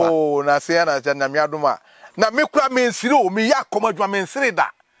de papa oh na se na me adoma na me kura me nsire o me ya komadwa me nsire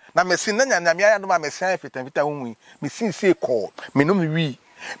da na me sin na nya me adoma me san fitan hunwi me sin se ko me no me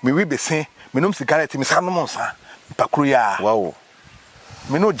wi besen me no cigarette me san no monsa pakro ya wow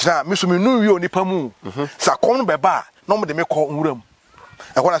me no jina me so me no wi onipa mu sa kom no beba no me de me ko nwuram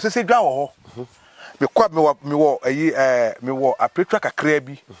e ko na se dwa wo ho me kwa me wo apretra kakra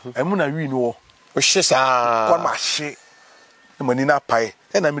bi emu na wi no wo o hye sa ko ma hye e mani na pai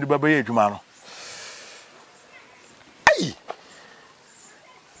e na me de baba ye adwuma no ai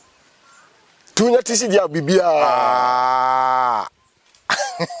tunya tisi dia bibia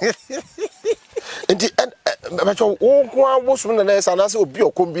enti bacho wo abosum na na sana se obi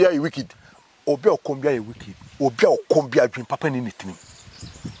okombia ye wicked obi okombia adwen papa ni nitini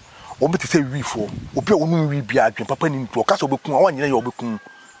obi te se wifo obi onu wi bia adwen papa ni nito ka so bekun awon nyina ye obekun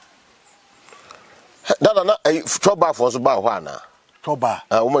dada na choba for so ba ho ana choba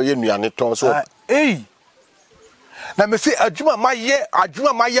wo ma ye nuane ton so na me se adwuma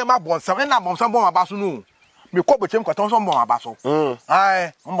maye ma bonsam na bonsam bon abaso no me ko Bechem kwaton so bon abaso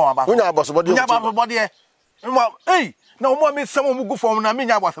ai bon abaso unya abaso body na o mo me sam o mugu form na me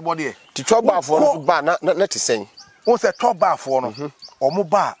nya abaso body ti choba for so ba na ti sen o se choba for no o mo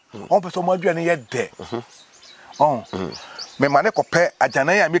ba o pe so mo aduane ye de me mane ko pe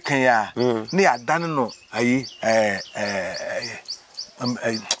ajanan ya me kan ya ne ya dan no ayi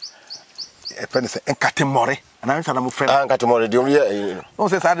fense enkatemore ana nsa na mo fe enkatemore de ye o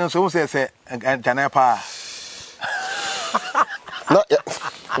se sa de so o se ajanan pa na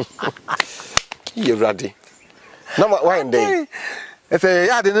ye radi na why dey e se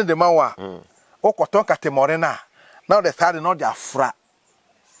ya de ne de mawa o koton katemore na o de sa de no de afra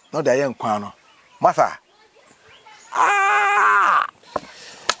no de ye nkwan no masa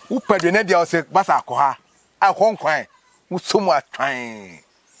upede ne dia o se basa akoha akonkwan usomu atwan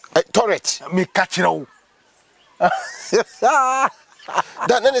turret mi kachiro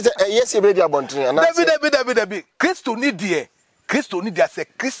da nene se yes e be abontin ana David Kristo ni die se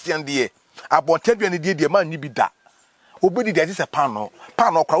Christian die abontin dua ni die man ni bi da obedi dia se pan no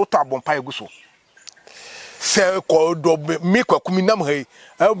kwa uto abompa eguso se ko do me kwakumi nam hai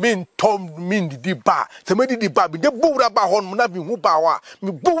me tom me didi ba se me didi ba bi de bowra ba ho no na bi hu ba wa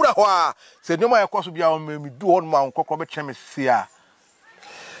me bowra ho a se nyoma ya koso bia me du ho no ma nkokro be kyeme se a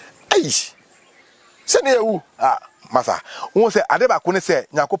ai se ne ewu masa won se ade ba ko ne se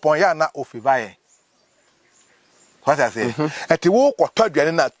Nyankopon ya na ofiba ye what I say ati wo kwato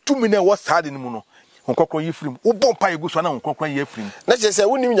aduane na tumi na wo saade ni mu no nkokro yi firim wo bompa yegu so na nkokro yi firim na je se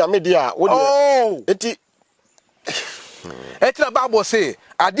wonim nyame de a wo de eti na Bible say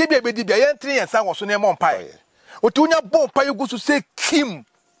ade bia be di bia ye ntre yensa wo so na emompa ye oti unya bompa yegu so se kim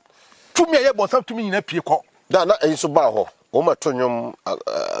tumi ye bonsam tumi nyina pie ko da na enso ba ho o ma to nyom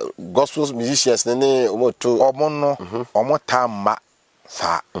gospel musicians ne o mo to omo no omo tamba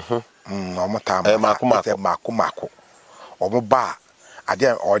sa omo tamba mako omo ba ade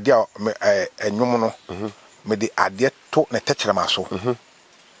ode enwom no me de ade to na tekyerema so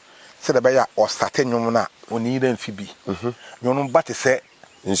se de be ya o start enwom na oni ira mfibi nwom ba te se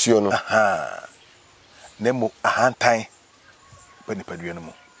nsuo no nemo ahantan bani padua no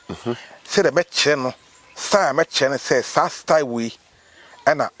mu se de be kire no style me kire no se sa style we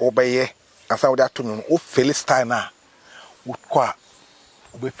na obeye asa wo de ato nwom o feel style na wo kwa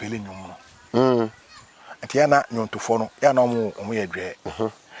obe feel nwom no ati ya na nyontofo no ya na omo ye dwe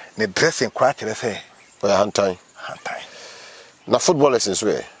ne dressing kwa kire se hantan na footballers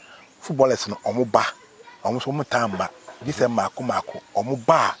nso footballers no omo ba omo so mo tamba dise mako omo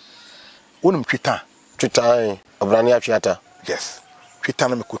ba wonum twitan obrani atwiata yes twitan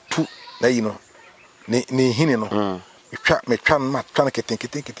no mekotu na yi no ni hini no metwa ma twa keten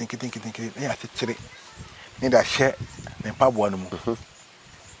ya chichire ni da hye ne mpaboa no mu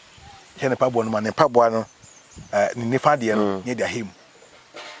hye ne mpaboa no ma ne mpaboa no ni nifa de no ni da him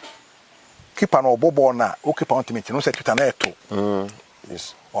kipa no obobo na o kipa on timiti no se twitan na eto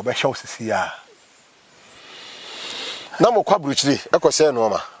yes obehye osisi ya na mo kwa bruchiri ekose no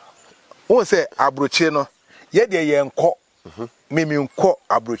ma won se abrochire no ye de ye nko mimi nko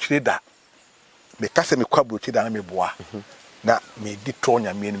abrochire da me kase me kwa abrochire da na me boa na me di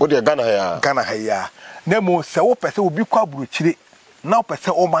tronya me ni o de Ghana ha ya na mo se wo pese obi kwa abrochire na o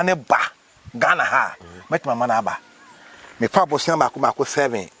pese o ma ne ba Ghana ha metima ma na ba me fa bosia mako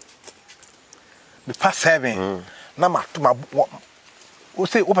 7 me fa 7 na ma to ma o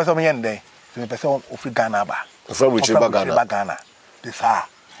se o pese o me yende me pese o free Ghana ba from which Ghana this ha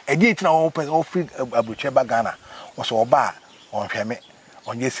edi itina o free abrochire ba Ghana o so oba on hweme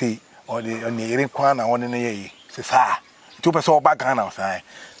onye sei on ere kwa na won ne ye se sa tu pese oba Ghana o sai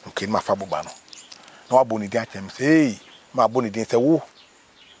okay ma fa boba no na wa boni dia chem sei ma boni dia se wo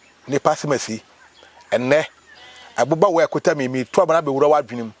ne pasimasi enne abuba wo ekota mi to abana be wura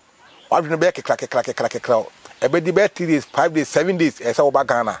wadwenem be kekra ebe di be 3 days 5 days 7 days esa oba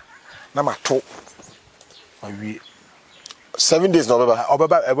Ghana na ma to awie 7 days no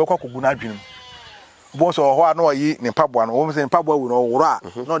obeba ebe kwa kugu na adwenem bo so ho ana oyi ne mpaboa no wo se mpaboa wu no wura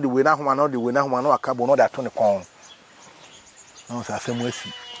no de we na homa no akabo no da to ne kon no sa asem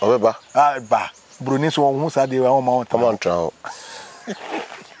asi obeba ba broni so wo sa de wo ma on travel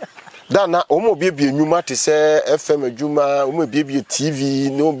dana omo biebie enwuma te se FM adwuma omo biebie TV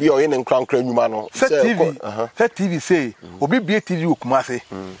no bi oye ne nkrankra enwuma no se TV say obi bie TV okumase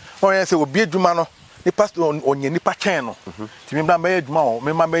oye se obi adwuma no ni pastor onye nipa chen no ti me bra me adwuma o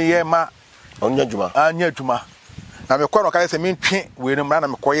me ma me ye ma onya adwuma anya adwuma na me kwaro ka se me ntwe we no mra na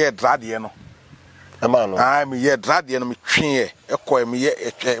me koye drade no ema no me ye drade no me twe ekọ me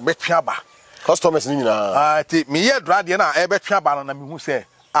ye be twe aba customers ni nyina ti me ye drade na e be twe aba no na me hu se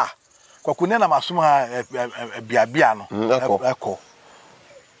kwakune na masum ha biabia no eko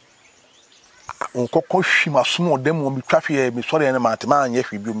nkokko hwi masum odem wo mitwahwe mi sore ne matema anye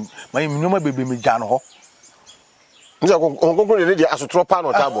hwi bi ma nyoma bebe mi gya no ho nja nkokko ne de asotro pa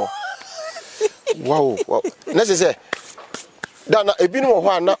no tabo wow na se dana ebi no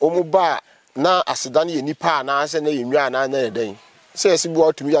ho ana omuba na aseda ne nipa na ase na yenwa na na den se esi bi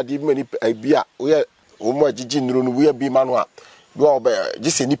otumi ade bi mani bia oye omu agigi nuro no we bi ma no a do obe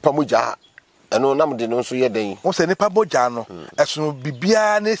gise nipa moja eno nam de no so ye den wo se nipa moja no eso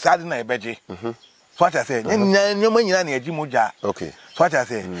bibia ne sade na ebeje so acha se nyoma nyina na agi moja okay so acha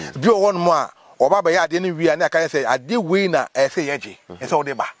se bi o won mo a oba ba ya ade ne wi na aka se ade we na ese yeje ese wo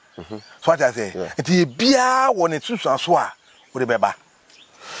de ba so acha se enti bia wo ne susu so a wo de beba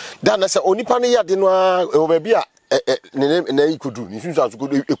da na se onipa ne ya de no a o ba bia na ikudu ni susu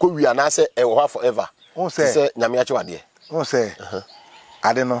so ko wi na se e wo forever o se nyame ya chewade o se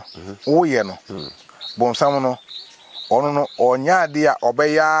ade no wo ye no bonsam no ono no onya ade a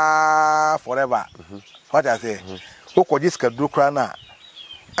obeya forever what I say wo ko jiska dukra na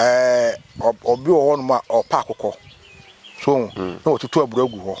obi wo no ma opa akokɔ so na otutu abura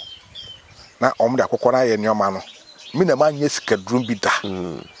gu hɔ na ɔmo de akokɔ na ye nneɔma no me na ma nye sikadrum bi da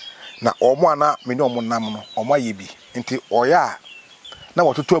na ɔmo ana me ne ɔmo nam no ɔmo aye bi nti ɔya na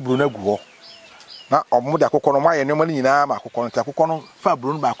wotutu aburu na gu hɔ na ɔmo de akokɔ no ma ye nneɔma no nyinaa ma akokɔ no nti akokɔ no fa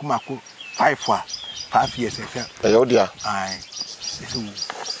aburu no ba ko 5 years efe ayo dia ai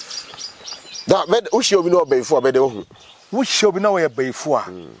da bed ushi obi no obeyfo abede ohu wushi obi na wo ye bayfo a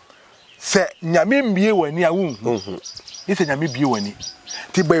se nyame mbie wani a wunhu ni se nyame bie wani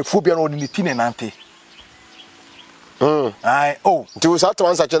ti bayfo bia no ni ti ne nante ai oh ti wo sa to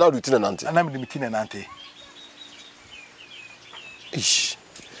ansa che na do ti ne nante ana mi ti ne nante ish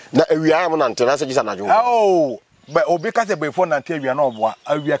na awia am nante na se gisa na jo oh ba obi ka se bayfo nante awia na oboa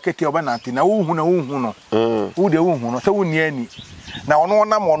awia kete oba nante na wunhu no wo de wunhu no se wonni ani na ono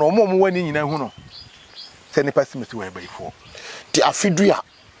nam ono mo wani nyina hu no se nipa simesi wa bayfo ti afidua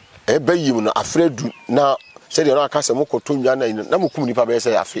ebayim no afredu na se de no aka se mokoto nwa na mokum nipa be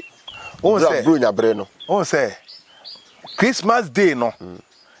se afi o se bro nya bre no o se Christmas day no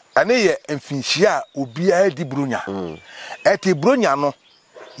ane ye mfinhia obi a di bronya eti bronya no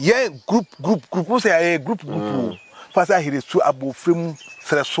ye group o se ye group fasa hiresu abofrem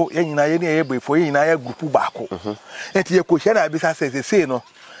sreso ye nyina ye ne ye bayfo ye nyina ye group baako eti ye kohia na bisa se no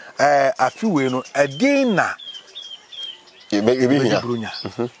afiwe no adin na ebi hia bronya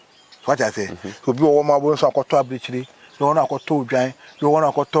what I say so bi wo ma bo so akoto abrichiri yo na akoto odwan yo na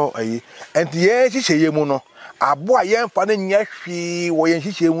akoto ayi enti ye hihye ye mu no abo a ye mfa na nya hwi wo ye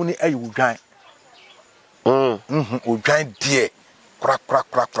hihye mu ni ayi odwan odwan die kra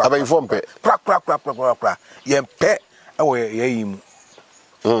abai fompe kra ye mpe awo ye yi mu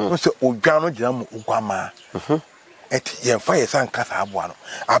so odwan no gina mu ogwama eti ye mfa ye san kasa abo no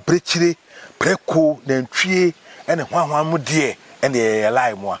abrichiri preko na ntwie ene hwanhwan mu die ene ye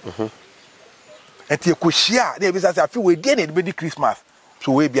lai mu a eti ekohia na ebisa se afi we die na be di Christmas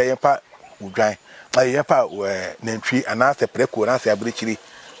so we bia ye pa odwan ye pa na ntwie ana se preko na se abrichiri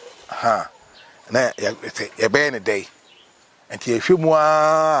ha na ye be ne day enti ye hwemu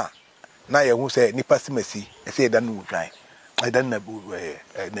a na ye hu se nipa simasi e se dan no odwan dan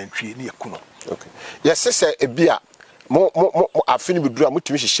na ntwie ne yekuno okay yes se ebia mo afini bidura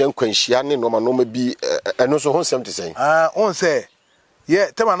mutumi hihye nkwanhia ne no ma bi eno so ho nsem te sen on se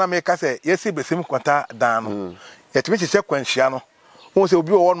ye tema na me ka se ye si besim kwanta dan no ye tumi hihye kwanhia no on se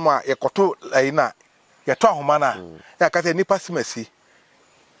obi wo no a ye koto ayi na ye to ahoma na ya ka se nipa simasi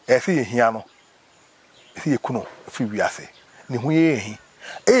e se ye hia no e se ye kuno fi wiase ne hu ye hi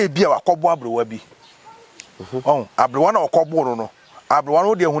e bia wakobo abrewa bi on abrewa na wakobo no abrewa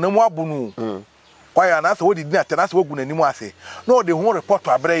no de hunamu abunu kwaya na so wodi dina tena so wogu nanimu ase no de ho report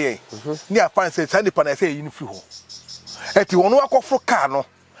abreye ni afan say sandi pa na say yin fi ho eti wono akofro car no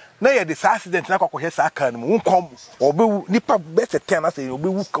na ye de accident na akokɔ sa car no mu nkom obewu nipa be seten na say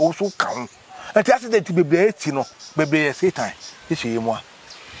obewu ka wo so ka ho eti accident bebre eti no bebre satan ye mu a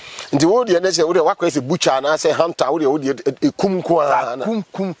nti wodi na say wodi wakɔ say butcher na say hunter wodi ekum ko a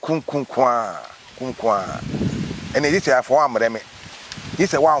kum ene dit ya fo amre me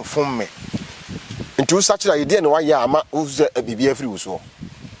dit wa mfom me nti wo sachira ye de na wa ya ama wo ze bibia free wo so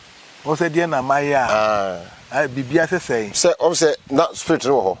wo se de na ma ya bibia sesei se o se na spirit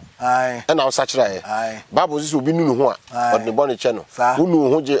no ho ai na wo sachira ye bible says obi nunu ho a od ne bone che no wo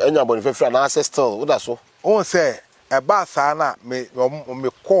nu ho je anya bone fefra na ancestor wo da so wo se e ba sa na me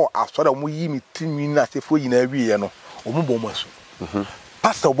call asora mo yi mi tinwi na sefo yina wi ye no o mo bomasu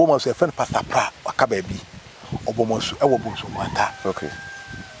pastor bomasu e fen pastor pra aka ba bi obomasu e wo bonso kwanta okay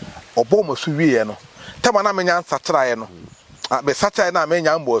obomasu wi ye no tema na menya nsachira ye no be sachira na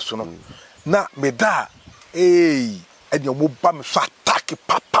menya mbosu no na me da edi omo ba me so attack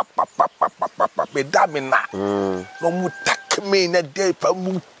pa me da me na no mu tak me na dey pa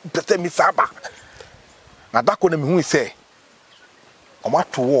mu pete mi saba na dako na me hu ise omo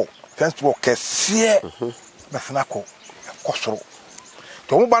ato wo fence wo kese na snako kosoro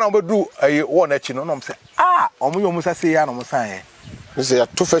to mo ba na obedu wo na chi no no se omo yo mu sase ya no mo san ye say ya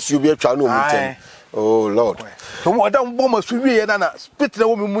to first you be atwa no mu ten oh lord to mo da mo ma so wie na spirit na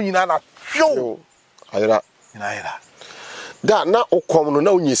wo me mu nyina na fio ayira da na okom no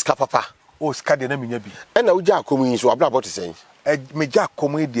na onyi ska papa o ska de na menya bi e na uja akom yin so abla bot sen me ja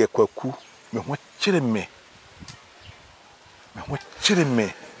akom e de kwaku me ho kire me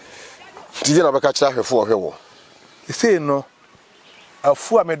ti de na beka kira hwefo ohwe ese no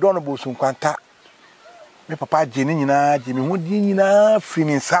afu a me don bo su Nkwanta me papa je ni nyina je me ho di nyina firi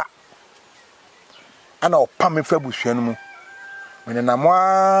mi nsa ana opa me fa busuan mu me na mo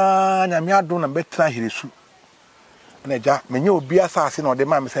anya me adon na betra hiresu na ja menye obi asase na ode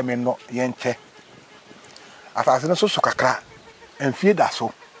ma me se me no ye nche asase no so kakra enfie da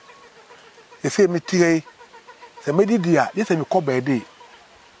so ese me tire se me didi a je se me ko baade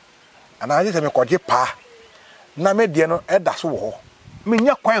ana je se me koje pa na me de no eda so wo me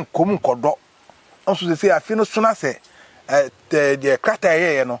nya kwan kom nkodo nso se afi no suna se de krata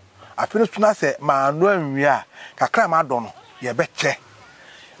ye no afi no suna se ma no anwi a kakra ma do no ye beche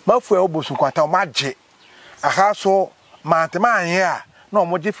mafu e obosu kwanta o maje aha so mantema anye a na o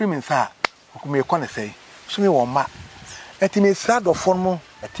moje fi minsa okume e kone sei so me wo ma etime sado formo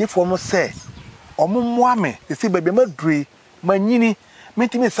etifo mo se omumwa me esi bebe madui manyini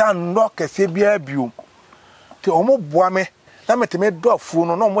metime sa ndo kese bia biom ti omo boa me na metime do afu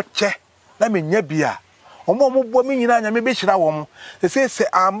no na omo che na menya bia omo boa me nyina anya me be hira wo mo se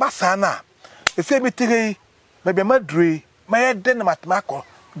ambasa na ese mitire bebe madui mayede na matmako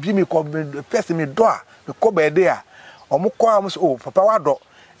bi mi ko pese mi do a me ko bede a omo ko am so oh papa wado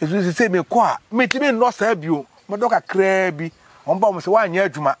ezu se me ko a metime no sa biom mo do kakra bi omba mo se wa anya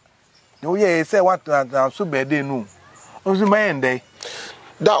adwuma no ye say what so bede no onzu mayende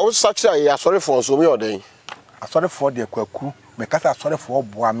da o sacha ya sorry for so me oden asore for de kwaku me kasa asore for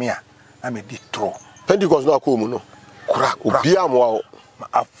boa me a na me di tro Pentecost no akomu no kura obi amwa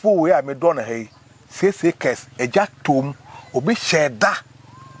afu we a me do na hey sese kes eja tom obi sheda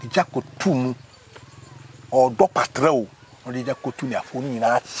di jakotum o do patrao o di jakotu ni afu ni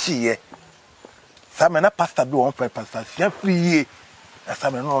na chie sama na pastor bi won fa pastor sia friye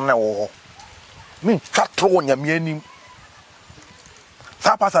sama no na wo min fatro nyame anim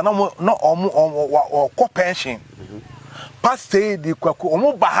sa pastor no omo ko pension pastor di kwaku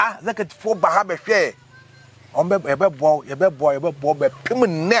omo baha zakati baha be hwe ombe ebebo be pim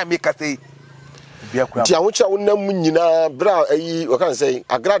na me ka sei bia kwa ti awucha wonam nyina bra ayi o kan say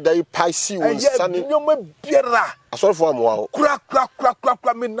agrada yi paisi won sane nyoma biera asorfo amwa o kura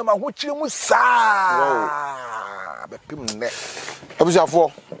me na ma ho chire mu saa be pim ne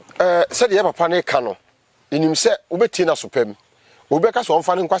abusafo se de papa ne ka no enim se obeti na sopam obi ka so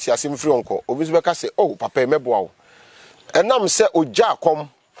onfa ne nkwase asem firi onko obi so be ka se oh papa meboa o enam se oja akom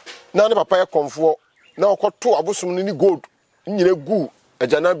na ne papa ye komfo na okoto abosom ni gold nyina gu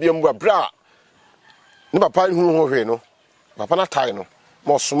agana biam bra ne papa hu ho hwe no papa na tai no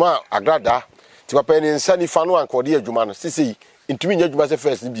mo soma agrada ti papa ni nsa ni fa no ankode adwuma no sisi ntumi nya adwuma se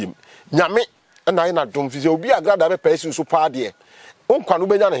first biem nyame na ai na dom fi se obi agrada be pesi so pa de onkwa no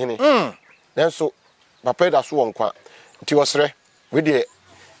benya ne hene nanso papa da so wonkwa nti wosre we de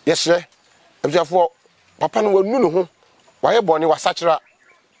yesre abiafo papa no wanu no ho waye bone wasachira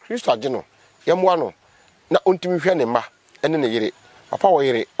Kristo age no yemwa no na ontimi hwe ne ma ene ne yire papa wo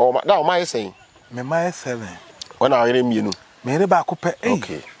yire o ma da o ma yesen me ma 7 wana yire mienu me yire ba ko pe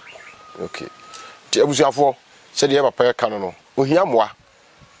okay ti abusuafo se de papa ya kan no ohia moa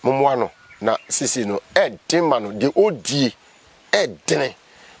momoa no na sisi no edin no de odie edene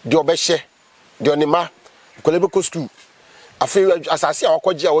de obehye de onima kolebe ko school afi asase a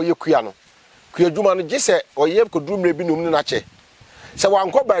wakoje a woye kua no kua dwuma no gise oye ko drumre bi nom na che se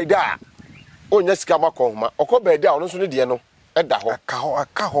wanko baida onya sika makọ ma okọ baida ono so ne de no eda ho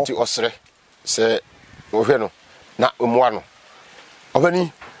aka ho ti osre se ohwe no na omoa no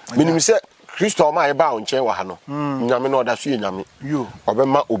obani minim se Kristo ma e ba onche wa ha no nyame no oda so ye nyame yo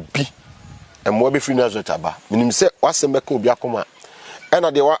obema obi emo be free na zo taba minim se wasem be ka obi akoma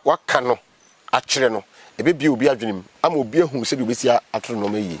ena de waka no akire no ebe bi obi adwenim ama obi ehum se de obi sia atoro no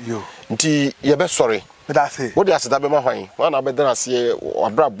mayi nti ye be sorry medase wo de aseda be ma hwan wana be dana se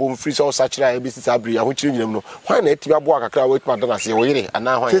abra bom free so sakire ebe sisa abri aho kire nyinam no hwan na etiba bo akakra wo etuma dana se wo yire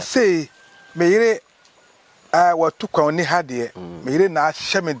ana hwan se me yire watu kwa ni hade me yire na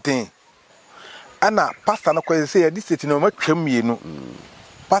ahye me den ana pastor no kwese ye diseti no matwam mienu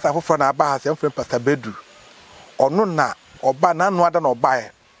pastor foforo na aba ha se mfrem pastor Bedu ono na oba na anu ada na oba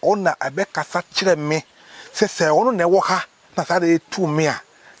e ona abekasa kire me se ono na ewo ha na sa de tu me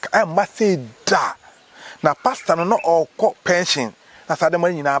a ma se da na pastor no okọ pension na sa de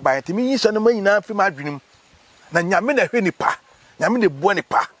ma nyina aba e timi yiso no ma nyina fi ma adwenim na nyame na hwe nipa nyame de buo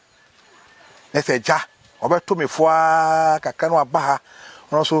nipa na se ja obeto me foa kaka no aba ha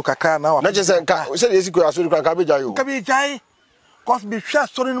ono so kaka na wa na je se nka se de siku aso ka be jai o ka be jai cause be hwa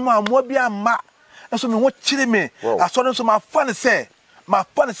sori no ma mo bia ma eso me ho kire me asori so ma fa ne se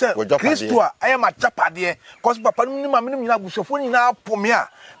Kristo a aye ma chapade cause papa no ma me nyina busofo nyina pome a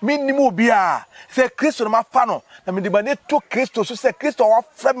me nim obi a se Kristo no ma fa no na me de bane to Kristo so se Kristo wa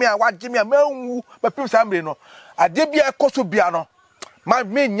fra me a wa gye me a manwu ba pim sambre no ade bia ekoso bia no ma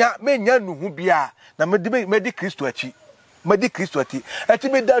me nya nuhu bia na me di Kristo achi madi Kristo ati ati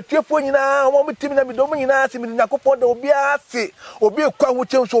me da tuefo nyina wo mtimi na me do nyina ase me Yakobon da obi ase obi kwa ho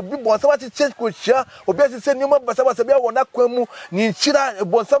chem so obi bonsam ati che ko hia obi ase se nyoma basa bia wona kwamu ni nchira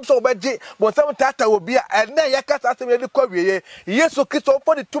bonsam so obeje bonsam tata obi a na yakasa ase me de kwa wieye Yesu Kristo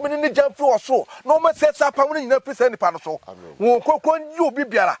for the 2 minutes jam free oso no ma se sapa mu nyina pese nipa no so wo kokko nyi obi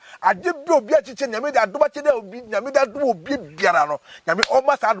biara ade bi obi achiche nyame da adoba che da obi nyame da do obi biara no nyame o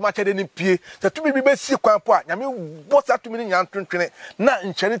ma sa adoba che de ni pie se tumi bi be si kwan po a nyame bo sa tumi ni nyan twentwene na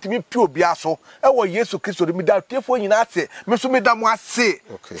nkyere tumi pie obi aso e wo Yesu Kristo de mi da tiefo nyina ase me so me da mo ase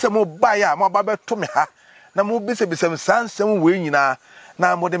se mo ba ya mo ba be to me ha na mo bi se sansem we nyina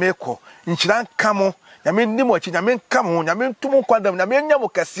na mo de me ko nkyira nka mo nyame ndi mo achi nyame nka mo nyame ntum kwandam nyame nya mo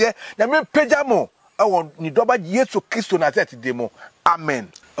kase nyame pagya mo awo ni doba Yesu Kristo na zeti demo amen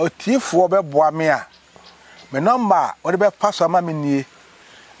otifo be boa me a me number o de be pass ama me nie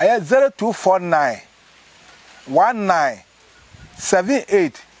aya 0249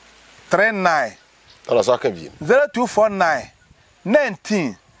 197839 ala saka bi 0249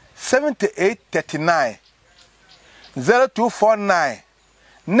 19 7839 0249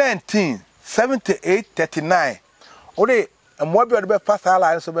 19 7839 ore mo bi o de be pass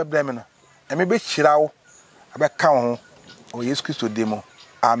ala so be bre me no eme be chirawo abeka ho o Yesu Kristo demo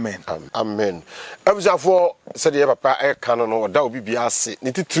amen amen abusafo said ye papa e kan no da obi bia ase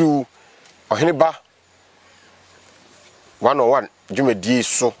ne titru Oheneba 101 dwumadi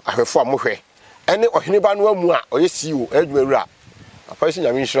so ahwefo amohwe ene Oheneba no amu a oye CEO adwumawura papa isi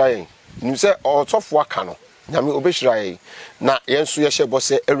nyame nhira yen nim se otofo aka no nyame obehira yen na yenso ye hyebo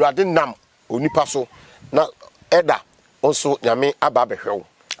se awurade nam onipa so na eda onso nyame aba behwew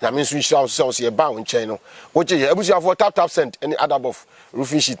nyame nso nhira so se ye ba won chen no woje ye abusafo tap send any other of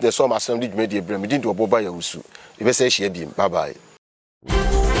roofing sheet na so ma sam di dwumadi ebrem din do oboba ya wusu ebe se hia biem bye bye.